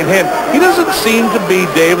his right hand. He doesn't seem to be,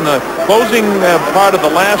 Dave, in the closing part of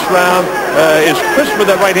the last round, is crisp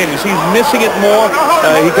with that right hand. You see he's missing it more.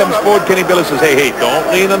 He comes forward, Kenny Billis says, hey,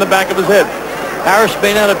 don't lean on the back of his head. Harris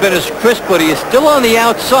may not have been as crisp, but he is still on the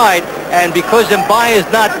outside, and because Mbaye has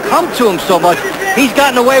not come to him so much, he's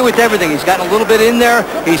gotten away with everything. He's gotten a little bit in there.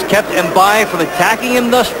 He's kept Mbaye from attacking him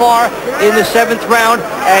thus far in the 7th round,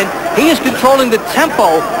 and he is controlling the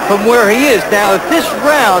tempo from where he is. Now, if this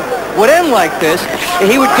round would end like this,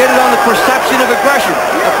 he would get it on the perception of aggression.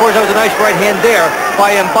 Of course, that was a nice right hand there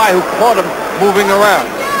by Mbaye, who caught him moving around.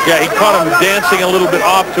 Yeah, he caught him dancing a little bit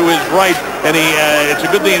off to his right, and it's a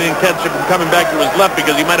good thing he didn't catch him coming back to his left,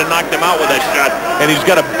 because he might have knocked him out with that shot. And he's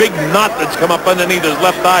got a big knot that's come up underneath his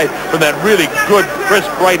left eye from that really good, crisp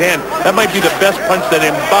right hand. That might be the best punch that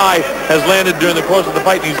Mbaye has landed during the course of the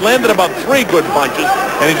fight. He's landed about 3 good punches,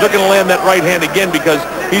 and he's looking to land that right hand again because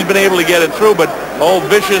he's been able to get it through. But old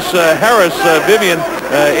vicious Harris, Vivian,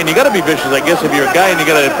 and you got to be vicious, I guess, if you're a guy and you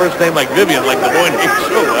got a first name like Vivian, like the boy named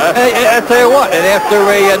Sue. I tell you what, and after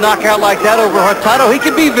a knockout like that over Hurtado, he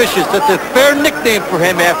can be vicious. That's a fair nickname for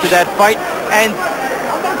him after that fight. And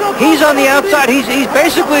he's on the outside. He's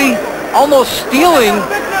basically almost stealing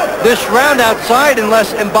this round outside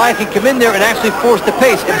unless Mbaye can come in there and actually force the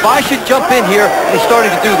pace. Mbaye should jump in here, and he's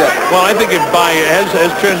starting to do that. Well, I think Mbaye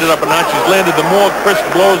has turned it up a notch. He's landed the more crisp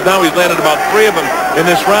blows now. He's landed about 3 of them in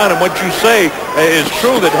this round, and what you say is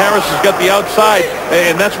true, that Harris has got the outside,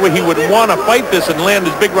 and that's where he would want to fight this and land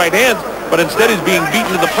his big right hands, but instead he's being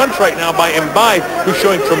beaten to the punch right now by Mbaye, who's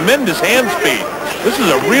showing tremendous hand speed. This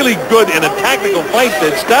is a really good and a tactical fight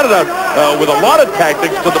that started out with a lot of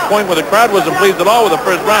tactics to the point where the crowd wasn't pleased at all with the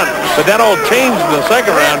first round. But that all changed in the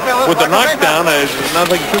second round with the knockdown. It's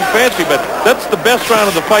nothing too fancy, but that's the best round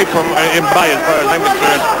of the fight from Mbaye as far as I'm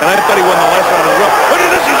concerned. And I thought he won the last round as well. Look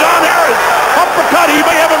at this, he's on Harris. Uppercut, he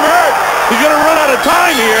may have him hurt. He's going to run out of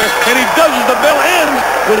time here, and he does as the bell ends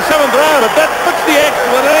with the 7th round. But that puts the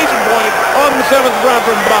explanation point on the 7th round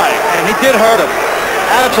for Mbaye. And he did hurt him.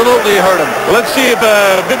 Absolutely hurt him. Well, let's see if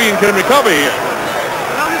Vivian can recover here.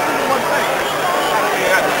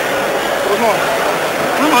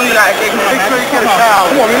 Come on, relax. Make sure you get a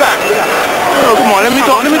towel. Come on, relax. Come on, let me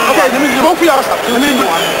go. Let me both of y'all stop. Come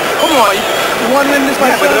on, you want to win this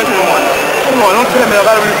fight? Come on, don't tell me I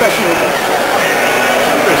got to respect you.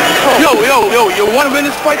 Yo, you want to win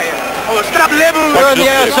this fight? Oh, stop living. There on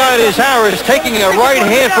the outside is Harris taking a right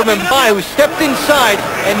hand from Mbaye, who stepped inside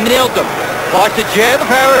and nailed him. Watch the jab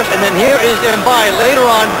of Harris, and then here is Mbaye later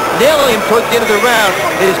on nailing him towards the end of the round.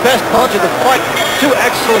 His best punch of the fight. 2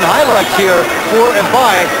 excellent highlights here for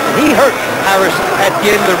Mbaye. He hurt Harris at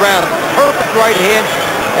the end of the round. Perfect right hand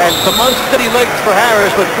and some unsteady legs for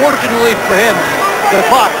Harris, but fortunately for him, the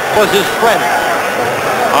clock was his friend.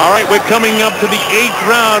 All right, we're coming up to the 8th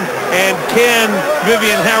round, and can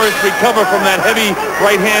Vivian Harris recover from that heavy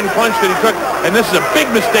right-hand punch that he took? And this is a big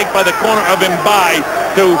mistake by the corner of Mbaye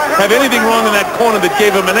to have anything wrong in that corner that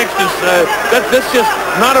gave him an extra. That's just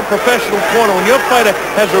not a professional corner. When your fighter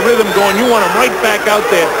has a rhythm going, you want him right back out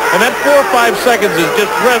there. And that 4 or 5 seconds is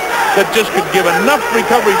just rest that just could give enough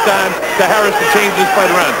recovery time to Harris to change this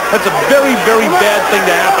fight around. That's a very, very bad thing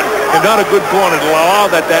to happen, and not a good corner to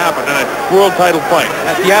allow that to happen in a world title fight.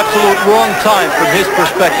 At the absolute wrong time from his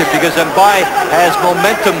perspective, because Mbaye has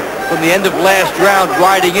momentum from the end of last round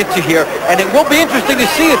riding into here, and it will be interesting to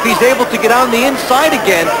see if he's able to get on the inside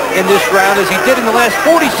again in this round as he did in the last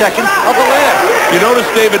 40 seconds of the last. You notice,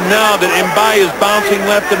 David, now that Mbaye is bouncing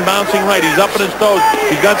left and bouncing right. He's up on his toes.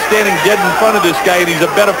 He's not standing dead in front of this guy, and he's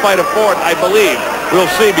a better fighter for it, I believe.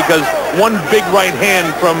 We'll see, because one big right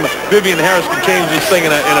hand from Vivian Harris can change this thing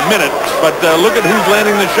in a minute. But look at who's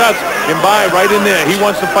landing the shots. Mbaye right in there. He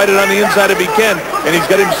wants to fight it on the inside if he can, and he's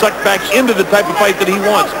got him sucked back into the type of fight that he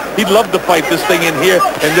wants. He'd love to fight this thing in here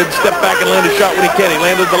and then step back and land a shot when he can. He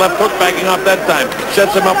landed the left hook, backing off that time.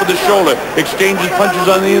 Sets him up with the shoulder. Exchanges punches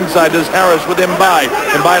on the inside. Does Harris with Mbaye.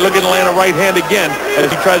 Mbaye looking to land a right hand again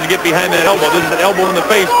as he tries to get behind that elbow. This is an elbow in the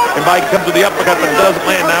face. Mbaye comes to the uppercut, but doesn't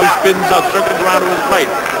land. Now he spins out, circles around to his right.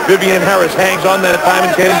 Vivian Harris hangs on that time,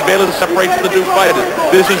 and Kenny Bayless separates the two fighters.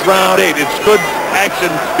 This is round 8. It's good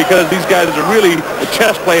action because these guys are really the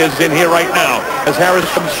chess players in here right now. As Harris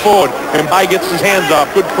comes forward, Mbaye gets his hands off.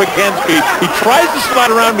 Good quick hand speed. He tries to slide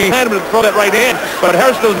around behind him and throw that right hand, but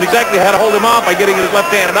Harris knows exactly how to hold him off by getting his left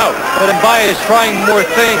hand out. But Mbaye is trying more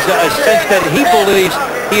things, a sense that he believes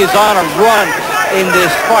he is on a run in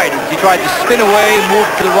this fight. He tried to spin away, move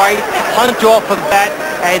to the right, hunt off of that,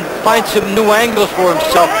 and find some new angles for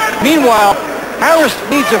himself. Meanwhile, Harris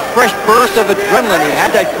needs a fresh burst of adrenaline. He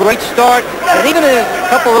had that great start, and even a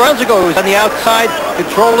couple of rounds ago, he was on the outside,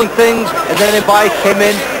 controlling things, and then Mbaye came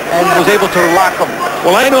in and was able to lock him.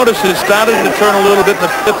 Well, I noticed it started to turn a little bit in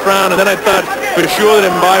the 5th round, and then I thought for sure that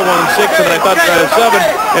Mbaye won 6, and then I thought 7,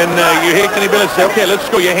 and you hear Kenny Bayless say, okay, let's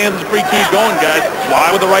go, your hands are free, keep going, guys. Why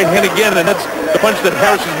with the right hand again? And that's the punch that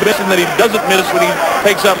Harris is missing that he doesn't miss when he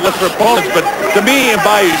takes out lesser opponents. But to me,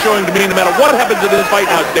 Mbaye is showing to me no matter what happens in this fight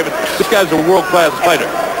now, David, this guy's a world-class fighter.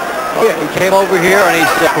 Oh, yeah, he came over here and he's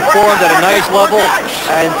performed at a nice level,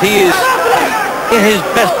 and he is in his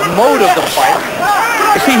best mode of the fight.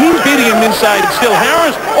 See, he's beating him inside still.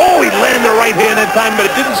 Harris, he landed the right hand that time,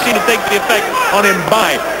 but it didn't seem to take the effect on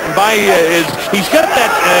Mbaye. Mbaye he's got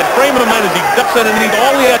that frame of mind as he ducks underneath.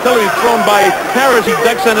 All the artillery is thrown by Harris, he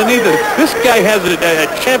ducks underneath it. This guy has a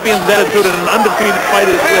champion's attitude and an undefeated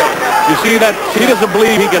fighter as well. You see that? He doesn't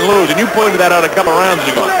believe he can lose, and you pointed that out a couple rounds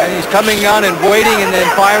ago. And he's coming on and waiting and then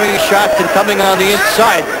firing shots and coming on the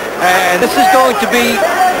inside. And this is going to be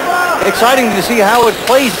exciting to see how it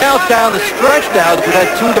plays out down the stretch now. We've had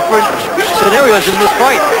 2 different scenarios in this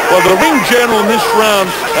fight. Well, the ring general in this round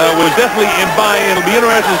was definitely Mbaye, and it'll be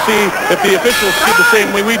interesting to see if the officials see the same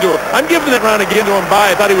way we do. I'm giving that round again to Mbaye.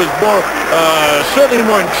 I thought he was more, certainly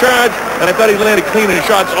more in charge, and I thought he landed cleaner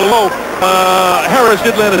shots, although Harris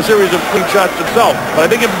did land a series of clean shots himself. But I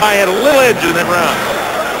think Mbaye had a little edge in that round.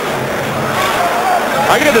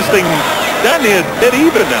 I got this thing down here dead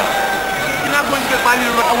even now.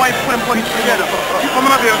 I want you to put them punches together. Keep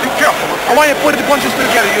coming up here. Be careful. I want you to put the punches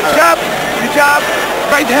together. Your jab,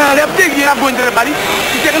 right hand, left dig. You're not going to the body.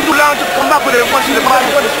 You're getting too long to come back with it once in the body.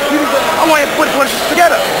 I want you to put the punches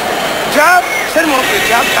together. Jab, send him off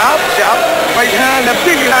there. Jab, right hand, left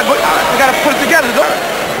dig. You got to put it together, though.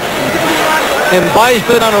 Mbaye's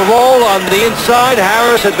been on a roll on the inside.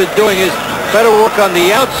 Harris has been doing his better work on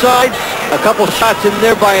the outside. A couple shots in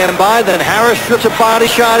there by Mbaye. Then Harris strips a body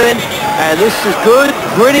shot in. And this is good,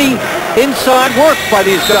 gritty, inside work by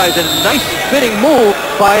these guys. And a nice spinning move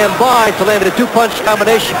by Mbaye to land a 2-punch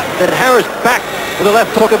combination. Then Harris back with a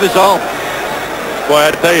left hook of his own. Boy,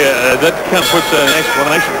 I tell you, that kind of puts an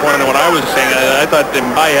exclamation point on what I was saying. I thought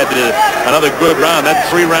Mbaye had another good round. That's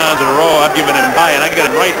 3 rounds in a row I've given Mbaye, and I got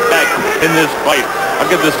him right back in this fight. I'll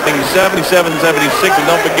give this thing 77-76, and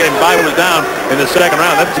don't forget Mbaye was down in the 2nd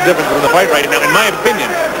round. That's the difference in the fight right now, in my opinion.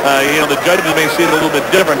 The judges may see it a little bit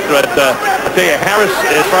different, but I tell you, Harris,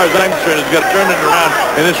 as far as I'm concerned, has got to turn it around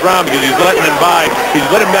in this round because he's letting Mbaye. He's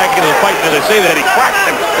let him back into the fight, and as I say that, he cracked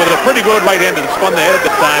him with a pretty good right hand that spun the head at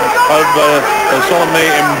the time of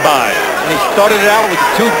Souleymane Mbaye. And he started it out with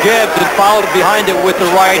 2 jabs and followed behind it with the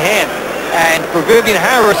right hand. And for Vivian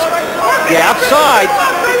Harris, the outside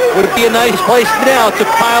would be a nice place now to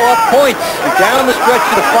pile up points. You're down the stretch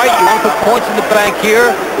of the fight, you want to put points in the bank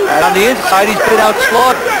here, and on the inside he's been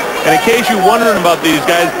outslaughed. And in case you're wondering about these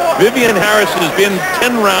guys, Vivian Harris has been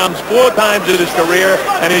 10 rounds 4 times in his career,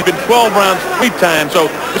 and he's been 12 rounds 3 times, so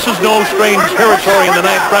this is no strange territory in the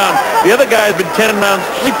 9th round. The other guy has been 10 rounds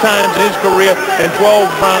 3 times in his career and 12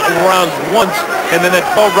 rounds once, and then that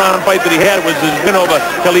 12-round fight that he had was his win over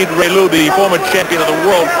Khalid Reilou, the former champion of the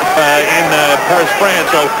world in Paris, France.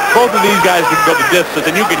 So both of these guys can go the distance,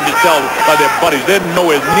 and you can just tell by their buddies. They're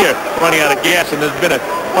nowhere near running out of gas, and there's been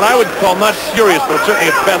what I would call not furious, but certainly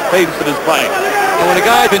a fast pace to this fight. And when a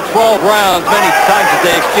guy's been 12 rounds many times that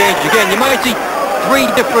they exchange again, you might see 3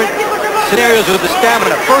 different scenarios with the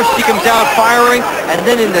stamina. First, he comes out firing, and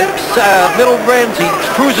then in the middle rounds, he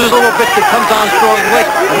cruises a little bit, then comes on strong late,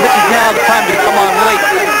 and this is now the time to come on late,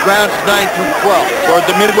 rounds 9 through 12. We're at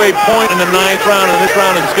the midway point in the 9th round, and this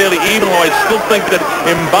round is fairly even, though I still think that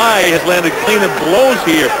Mbaye has landed cleaner blows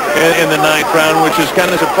here in the 9th round, which is kind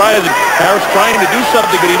of surprising. Harris trying to do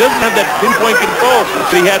something, but he doesn't have that pinpoint control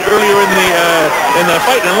that he had earlier in the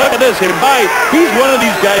fight. And look at this, Mbaye, he's one of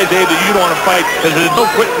these guys, Dave, that you don't want to fight, because there's no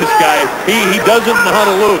quitting this guy. He doesn't know how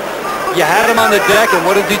to lose. You had him on the deck, and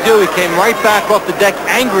what did he do? He came right back off the deck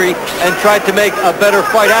angry and tried to make a better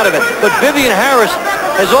fight out of it. But Vivian Harris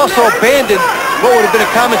has also abandoned what would have been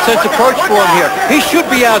a common sense approach for him here. He should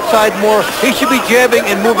be outside more. He should be jabbing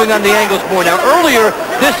and moving on the angles more. Now, earlier,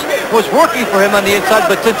 this was working for him on the inside,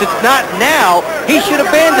 but since it's not now, he should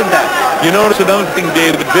abandon that. You notice another thing,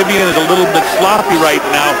 Dave, that Vivian is a little bit sloppy right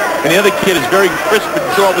now, and the other kid is very crisp and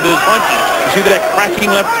short with his punches. You see that cracking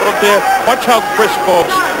left hook there? Watch how crisp,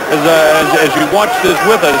 folks, as you watch this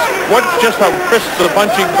with us. Watch just how crisp the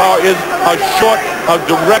punching power is, how short, how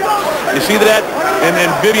direct. You see that? And then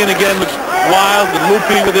Vivian again looks wild and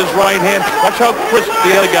loopy with his right hand. Watch how crisp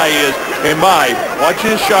the other guy is. Mbaye, watch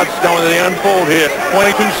his shots down when they unfold here.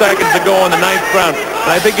 22 seconds to go in the 9th round.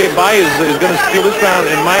 And I think Mbaye is going to steal this round,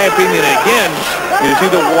 in my opinion. Again, you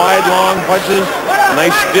see the wide, long punches. A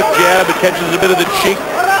nice stiff jab. It catches a bit of the cheek.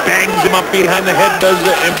 Bangs him up behind the head, does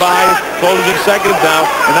Mbaye. Closes in seconds now.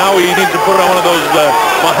 And now he needs to put on one of those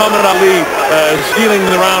Muhammad Ali stealing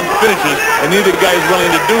the round finishes. And neither guy is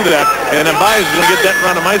willing to do that. And Mbaye is going to get that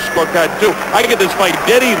round on my scorecard, too. I get this fight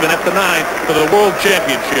dead even after 9 for the World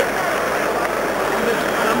Championship.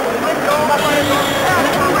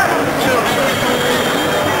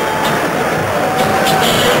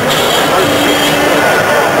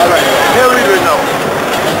 All right, here we go.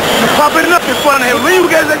 You're popping up in front of him. What you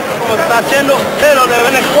guys está haciendo, pero de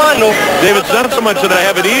vez en cuando. David, it's not so much that I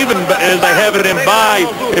have it even as I have it in Mbaye.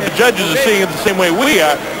 If the judges are seeing it the same way we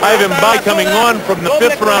are, I have Mbaye coming on from the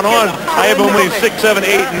 5th round on. I have him winning 6, 7, 8,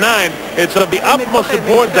 and 9. It's of the utmost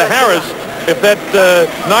importance to Harris, if that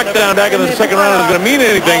knockdown back in the 2nd round is going to mean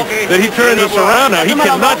anything, that he turns this around now. He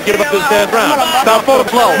cannot give up this 10th round. Now,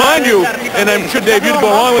 folks, mind you, and I'm sure, Dave, you'd go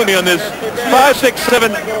along with me on this, 5, 6, 7,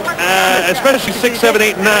 especially 6, 7,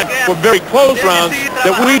 8, and 9 were very close rounds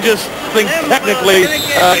that we just think technically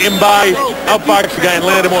Mbaye outboxed the guy and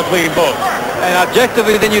landed more clean blows. And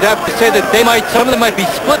objectively, then you'd have to say that some of them might be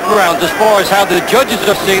split rounds as far as how the judges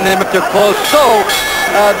are seeing them if they're close. So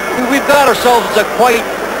we've got ourselves a quite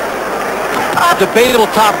debatable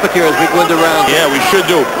topic here as we go into round. Yeah, we should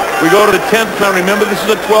do. We go to the 10th round. Remember, this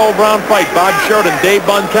is a 12-round fight. Bob Sheridan, Dave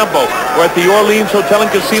Bontempo. We're at the Orleans Hotel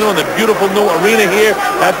and Casino in the beautiful new arena here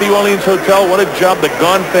at the Orleans Hotel. What a job the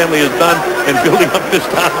Gahn family has done in building up this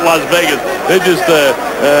town of Las Vegas. They just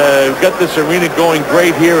got this arena going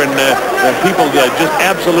great here, and people are just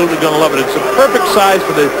absolutely going to love it. It's a perfect size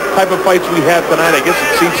for the type of fights we have tonight. I guess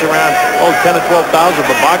it seats around 10 to 12,000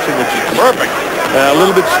 for boxing, which is perfect. A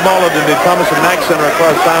little bit smaller than the Thomas and Mack Center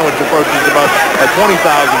across town, which approaches about 20,000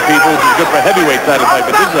 people, which is good for a heavyweight title fight.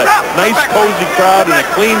 But this is a nice, cozy crowd and a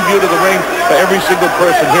clean view to the ring for every single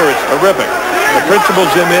person here. It's terrific. The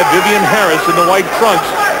principal's in there, Vivian Harris in the white trunks,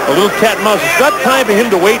 a little cat and mouse. It's not time for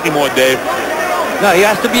him to wait anymore, Dave. No, he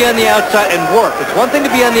has to be on the outside and work. It's one thing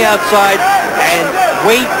to be on the outside and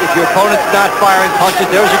wait if your opponent's not firing punches.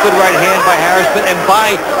 There's a good right hand by Harris, but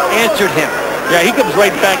Mbaye answered him. Yeah, he comes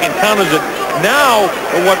right back and counters it. Now,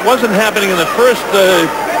 what wasn't happening in the first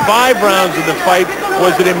 5 rounds of the fight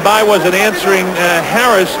was that Mbaye wasn't answering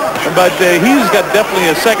Harris, but he's got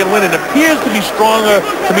definitely a second win and appears to be stronger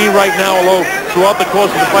to me right now, although throughout the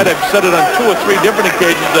course of the fight I've said it on 2 or 3 different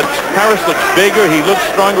occasions that Harris looks bigger, he looks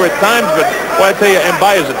stronger at times, but well, I tell you,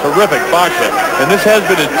 Mbaye is a terrific boxer, and this has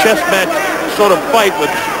been a chess match sort of fight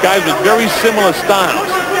with guys with very similar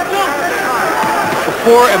styles.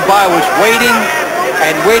 Before, Mbaye was waiting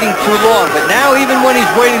and waiting too long, but now even when he's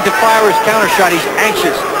waiting to fire his counter shot, he's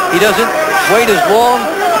anxious. He doesn't wait as long,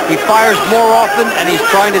 he fires more often, and he's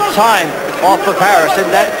trying to time off of Harris, and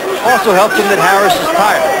that also helps him that Harris is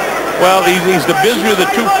tired. Well, he's the busier of the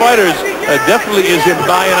 2 fighters, definitely is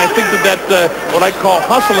Mbaye, and I think that what I call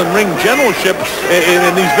hustle and ring generalship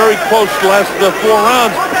in these very close last 4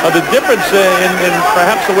 rounds are the difference in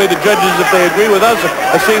perhaps the way the judges, if they agree with us,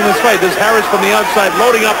 are seeing this fight. There's Harris from the outside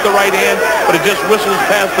loading up the right hand, but it just whistles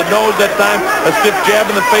past the nose that time. A stiff jab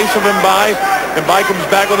in the face of Mbaye. Mbaye comes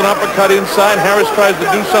back with an uppercut inside. Harris tries to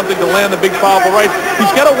do something to land the big powerful right.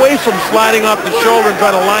 He's got away from sliding off the shoulder and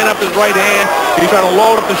trying to line up his right hand. He's trying to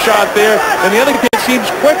load up the shot there. And the other kid seems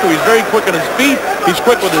quicker. He's very quick on his feet. He's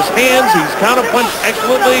quick with his hands. He's counterpunched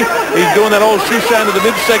excellently. He's doing that old shoe shine to the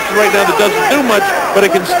midsection right now that doesn't do much, but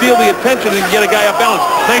it can steal the attention and get a guy off balance.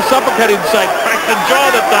 Nice uppercut inside. Cracked the jaw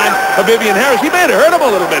that time of Vivian Harris. He may have hurt him a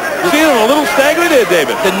little bit. See him a little staggered there,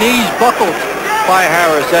 David. The knees buckled by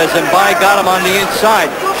Harris as Mbaye got him on the inside.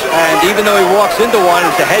 And even though he walks into one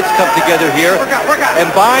as the heads come together here,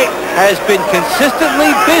 Mbaye has been consistently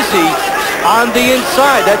busy on the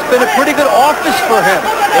inside. That's been a pretty good office for him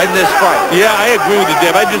in this fight. Yeah, I agree with you,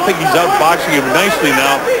 Dave. I just think he's outboxing him nicely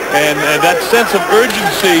now. And that sense of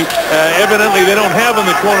urgency, evidently they don't have in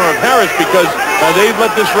the corner of Harris, because they've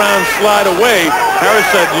let this round slide away. Harris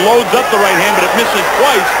loads up the right hand, but it misses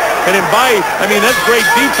twice. And Mbaye, I mean, that's great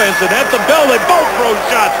defense, and at the bell, they both throw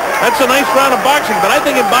shots. That's a nice round of boxing, but I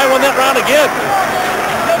think Mbaye won that round again.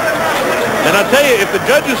 And I'll tell you, if the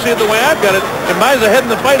judges see it the way I've got it, Mbaye's ahead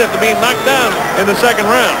in the fight after being knocked down in the second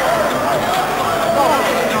round.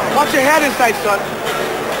 Watch your head inside, son.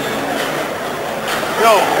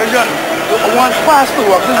 Yo, one faster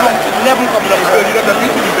walk. This is 11 coming up. You got the beat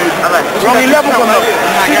to me, baby. Wrong 11 coming up.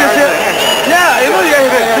 See this here? Yeah, you know you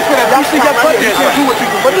see your punches. Do what you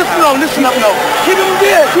do. But listen up now. Keep him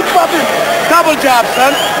there. Keep popping. Double jab,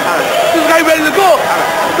 son. This guy ready to go.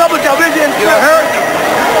 Double jab. Where's your hurt?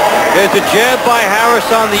 There's a jab by Harris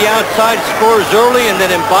on the outside, scores early, and then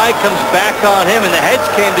Mbaye comes back on him, and the heads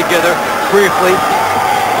came together briefly.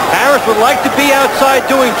 Harris would like to be outside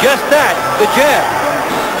doing just that, the jab.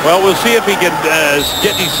 Well, we'll see if he can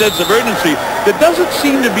get any sense of urgency. There doesn't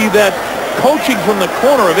seem to be that coaching from the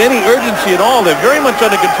corner of any urgency at all. They're very much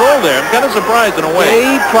under control there. I'm kind of surprised in a way.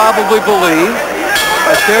 They probably believe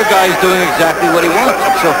that their guy's doing exactly what he wants.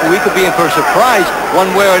 So we could be in for a surprise one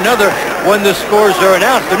way or another when the scores are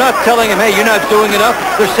announced. They're not telling him, hey, you're not doing enough.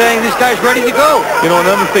 They're saying this guy's ready to go. You know,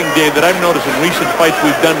 another thing, Dave, that I've noticed in recent fights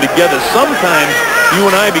we've done together, sometimes you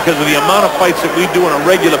and I, because of the amount of fights that we do on a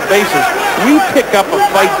regular basis, we pick up a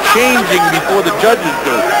fight changing before the judges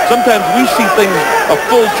do. Sometimes we see things a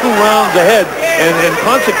full 2 rounds ahead, and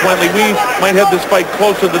consequently we might have this fight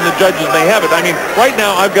closer than the judges may have it. I mean, right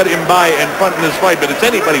now I've got Mbaye in front in this fight, but it's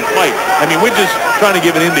anybody's fight. I mean, we're just trying to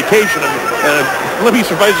give an indication of let me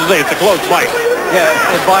suffice to say, it's a close fight. Yeah,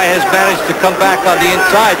 Mbaye has managed to come back on the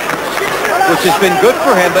inside, which has been good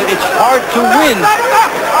for him, but it's hard to win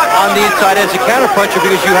on the inside as a counterpuncher,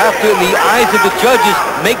 because you have to, in the eyes of the judges,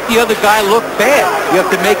 make the other guy look bad. You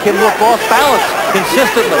have to make him look off balance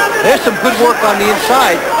consistently. There's some good work on the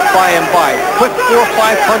inside by Mbaye. Quick 4 or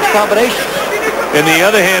 5 punch combinations. On the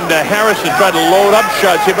other hand, Harris has tried to load up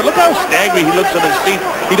shots here, but look how staggered he looks on his feet.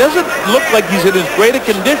 He doesn't look like he's in as great a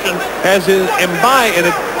condition as is Mbaye, and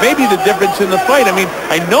it may be the difference in the fight. I mean,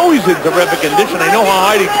 I know he's in terrific condition. I know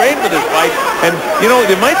how hard he trained for this fight, and, you know,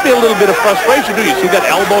 there might be a little bit of frustration, too. You see that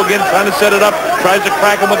elbow again, trying to set it up, tries to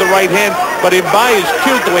crack him with the right hand, but Mbaye is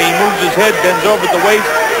cute the way he moves his head, bends over at the waist,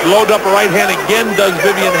 load up a right hand again, does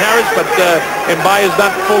Vivian Harris, but Mbaye is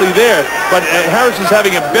not fully there. But Harris is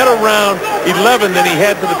having a better round 11 than he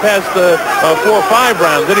had for the past 4 or 5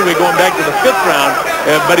 rounds. Anyway, going back to the 5th round,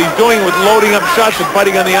 but he's doing it with loading up shots and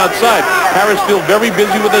fighting on the outside. Harris still very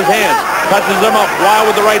busy with his hands. Touches them up wild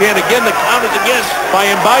with the right hand. Again, the counters again by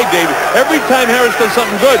Mbaye, David. Every time Harris does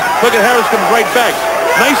something good, look at Harris comes right back.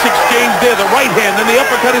 Nice exchange there, the right hand, then the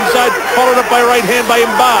uppercut inside, followed up by right hand by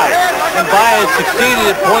Mbaye. Mbaye has succeeded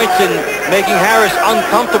at points in making Harris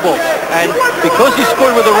uncomfortable. And because he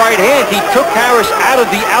scored with the right hand, he took Harris out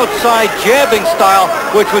of the outside jabbing style,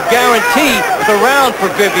 which would guarantee the round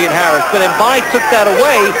for Vivian Harris. But Mbaye took that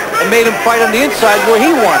away and made him fight on the inside where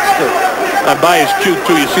he wants to. Mbaye is cute,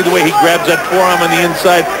 too. You see the way he grabs that forearm on the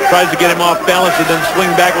inside, tries to get him off balance, and then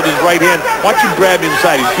swing back with his right hand. Watch him grab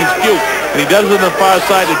inside. He's cute. And he does it on the far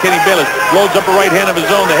side to Kenny Bayless. Loads up a right hand of his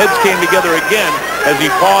own. The heads came together again as he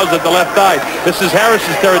paused at the left eye. This is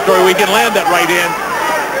Harris's territory where he can land that right hand.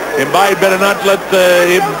 Mbaye better not let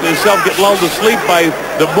himself get lulled to sleep by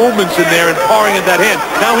the movements in there and pawing at that hand.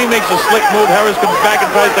 Now he makes a slick move. Harris comes back and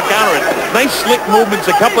tries to counter it. Nice slick movements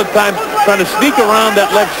a couple of times, trying to sneak around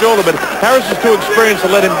that left shoulder, but Harris is too experienced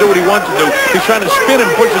to let him do what he wants to do. He's trying to spin and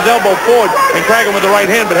push his elbow forward and crack him with the right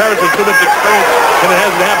hand, but Harris has too much experience and it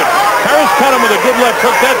hasn't happened. Harris caught him with a good left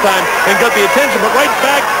hook that time and got the attention, but right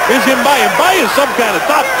back is Mbaye. Mbaye is some kind of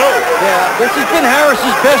top, too. Yeah, this has been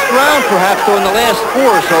Harris's best round, perhaps, though, in the last 4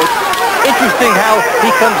 or so. It's interesting how he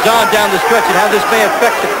comes on down the stretch and how this may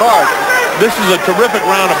affect the card. This is a terrific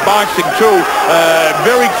round of boxing, too.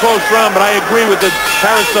 Very close round, but I agree with it.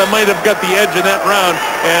 Harris might have got the edge in that round.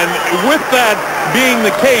 And with that being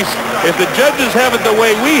the case, if the judges have it the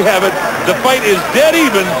way we have it, the fight is dead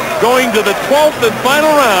even going to the 12th and final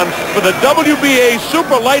round for the WBA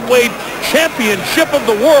Super Lightweight Championship of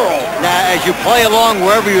the world. Now, as you play along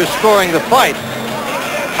wherever you're scoring the fight,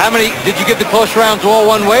 how many, did you give the close rounds all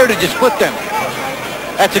one way, or did you split them?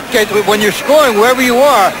 That's when you're scoring wherever you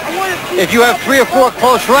are, if you have 3 or 4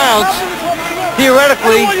 close rounds,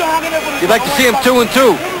 theoretically, you'd like to see them 2 and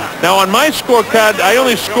 2. Now on my scorecard, I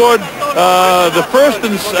only scored the first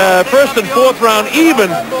and fourth round even.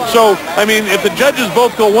 So I mean, if the judges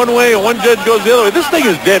both go one way and one judge goes the other way, this thing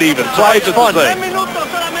is dead even. So I just say.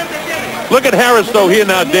 Look at Harris though here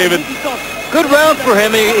now, David. Good round for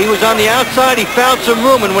him. He was on the outside. He found some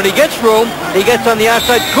room, and when he gets room, he gets on the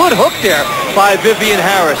outside. Good hook there by Vivian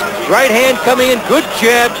Harris. Right hand coming in, good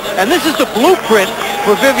jab, and this is the blueprint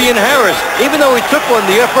for Vivian Harris. Even though he took one,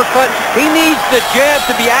 the uppercut, he needs the jab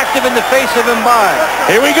to be active in the face of Mbaye.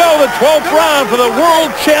 Here we go, the 12th round for the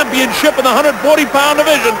World Championship in the 140-pound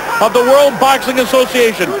division of the World Boxing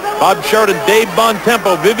Association. Bob Sheridan, Dave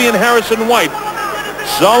Bontempo, Vivian Harris in white.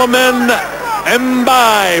 Souleymane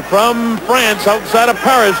Mbaye from France outside of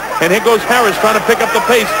Paris, and here goes Harris trying to pick up the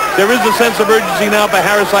pace. There is a sense of urgency now for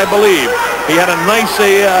Harris, I believe. He had a nice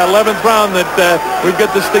 11th round that we've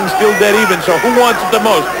got this thing still dead even, so who wants it the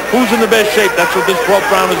most? Who's in the best shape? That's what this 12th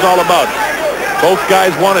round is all about. Both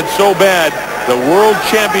guys want it so bad. The World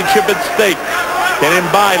Championship at stake. Can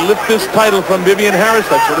Mbaye lift this title from Vivian Harris?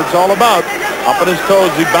 That's what it's all about. Up on his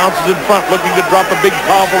toes, he bounces in front, looking to drop a big,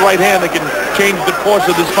 powerful right hand that can change the course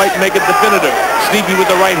of this fight and make it definitive. Sneaky with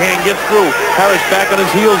the right hand, gets through. Harris back on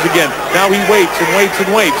his heels again. Now he waits and waits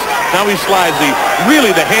and waits. Now he slides.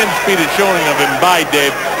 Really, the hand speed is showing of Mbaye,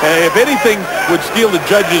 Dave. If anything would steal the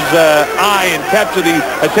judge's eye and capture the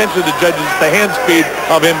attention of the judges, the hand speed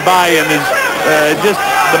of Mbaye and his just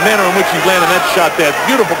the manner in which he's landing that shot there.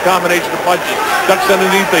 Beautiful combination of punches. Ducks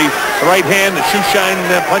underneath the right hand. The shoe shine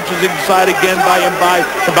punches inside again by Mbaye.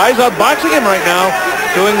 Mbaye's outboxing him right now.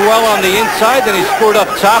 Doing well on the inside, then he scored up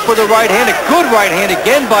top with a right hand. A good right hand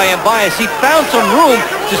again by Mbaye as he found some room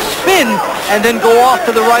to spin and then go off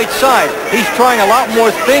to the right side. He's trying a lot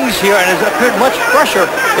more things here and has appeared much fresher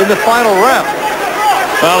in the final round.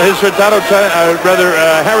 Well, his Hurtado,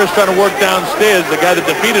 Harris trying to work downstairs. The guy that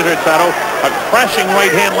defeated Hurtado, a crashing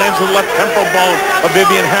right hand lands on the left temporal bone of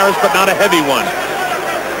Vivian Harris, but not a heavy one.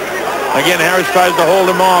 Again, Harris tries to hold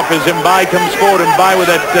him off as Mbaye comes forward. Mbaye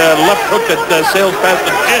with that left hook that sails past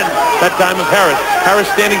the chin, that time of Harris. Harris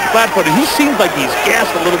standing flat-footed. He seems like he's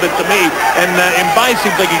gassed a little bit to me, and Mbaye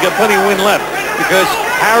seems like he's got plenty of wind left. Because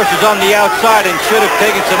Harris is on the outside and should have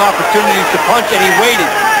taken some opportunities to punch, and he waited.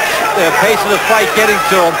 The pace of the fight getting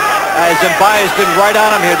to him as Mbaye has been right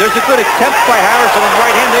on him here. There's a good attempt by Harris on the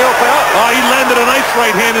right hand. They open up. Oh, he landed a nice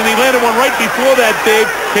right hand, and he landed one right before that, Dave.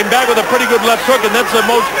 Came back with a pretty good left hook, and that's the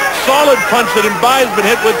most solid punch that Mbaye has been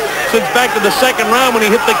hit with since back to the second round when he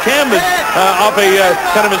hit the canvas off a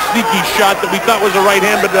kind of a sneaky shot that we thought was a right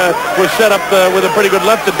hand, but was set up with a pretty good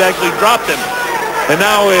left that actually dropped him. And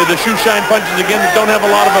now the shoe shine punches again that don't have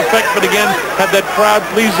a lot of effect, but again have that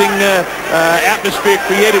crowd-pleasing atmosphere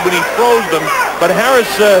created when he throws them. But Harris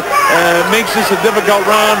makes this a difficult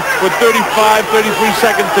round with 33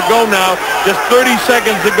 seconds to go now. Just 30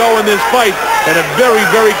 seconds to go in this fight, and a very,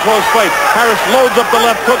 very close fight. Harris loads up the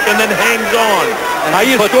left hook and then hangs on. How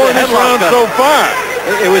you scoring this round so far?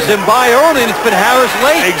 It was Mbaye early, and it's been Harris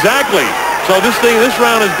late. Exactly. So this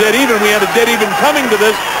round is dead even. We had a dead even coming to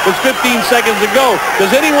this with 15 seconds to go. Does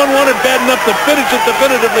anyone want it bad enough to finish it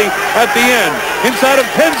definitively at the end? Inside of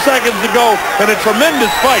 10 seconds to go, and a tremendous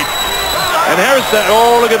fight. And Harris,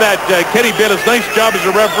 oh, look at that. Kenny Bayless, nice job as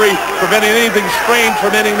a referee, preventing anything strange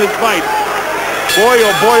from ending this fight. Boy,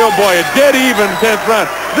 oh boy, oh boy, a dead even 10th round.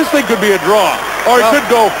 This thing could be a draw, or it could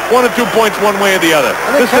go 1 or 2 points one way or the other.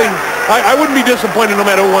 This thing, I wouldn't be disappointed no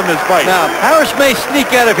matter who won this fight. Now, Harris may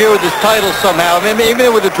sneak out of here with his title somehow. I mean,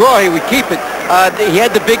 even with a draw, he would keep it. He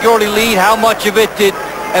had the big early lead. How much of it did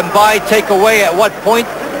Mbaye take away? At what point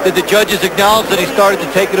did the judges acknowledge that he started to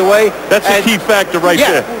take it away? That's a key factor right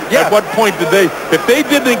there. Yeah. At what point did they? If they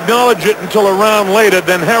didn't acknowledge it until a round later,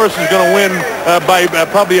 then Harris is going to win by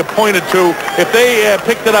probably a point or two. If they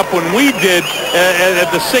picked it up when we did at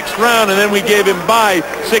the 6th round, and then we gave him by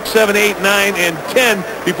 6, 7, 8, 9, and 10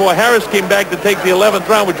 before Harris came back to take the 11th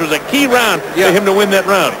round, which was a key round for him to win that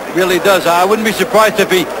round. Really does. I wouldn't be surprised if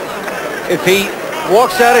he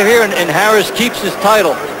walks out of here and Harris keeps his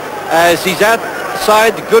title as he's outside.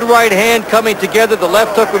 The good right hand coming together, the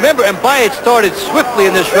left hook. Remember, Mbaye had started swiftly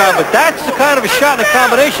in this round, but that's the kind of a shot and a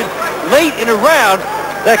combination late in a round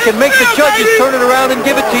that can make the judges turn it around and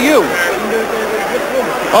give it to you.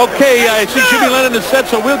 Okay, I see Jimmy Lennon is set,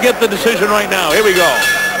 so we'll get the decision right now. Here we go.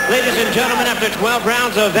 Ladies and gentlemen, after 12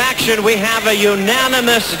 rounds of action, we have a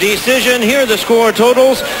unanimous decision. Here are the score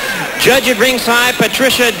totals. Judge at ringside,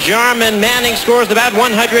 Patricia Jarman Manning scores about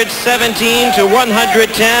 117 to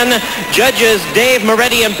 110. Judges Dave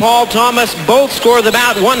Moretti and Paul Thomas both scored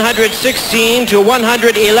about 116 to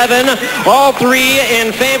 111. All three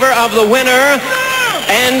in favor of the winner.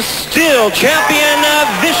 And still champion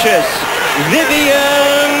vicious,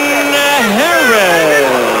 Vivian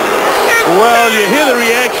Harris. Well, you hear the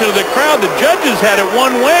reaction of the crowd. The judges had it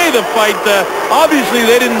one way, the fight. Obviously,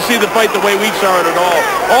 they didn't see the fight the way we saw it at all.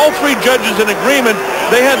 All three judges in agreement.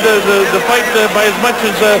 They had the fight by as much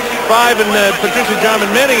as 5, and Patricia Jarman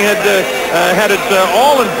Manning had it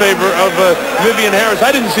all in favor of Vivian Harris.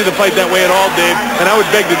 I didn't see the fight that way at all, Dave, and I would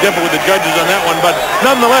beg to differ with the judges on that one. But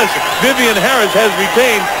nonetheless, Vivian Harris has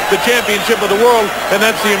retained the championship of the world, and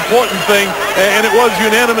that's the important thing. And it was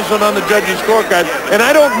unanimous on the judges' scorecard. And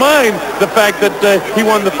I don't mind the fact that he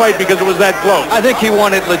won the fight because it was that close. I think he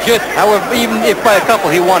won it legit. However, even if by a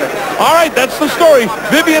couple, he won it. All right, that's the story.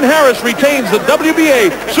 Vivian Harris retains the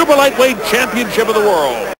WBA Super Lightweight Championship of the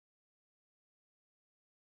World.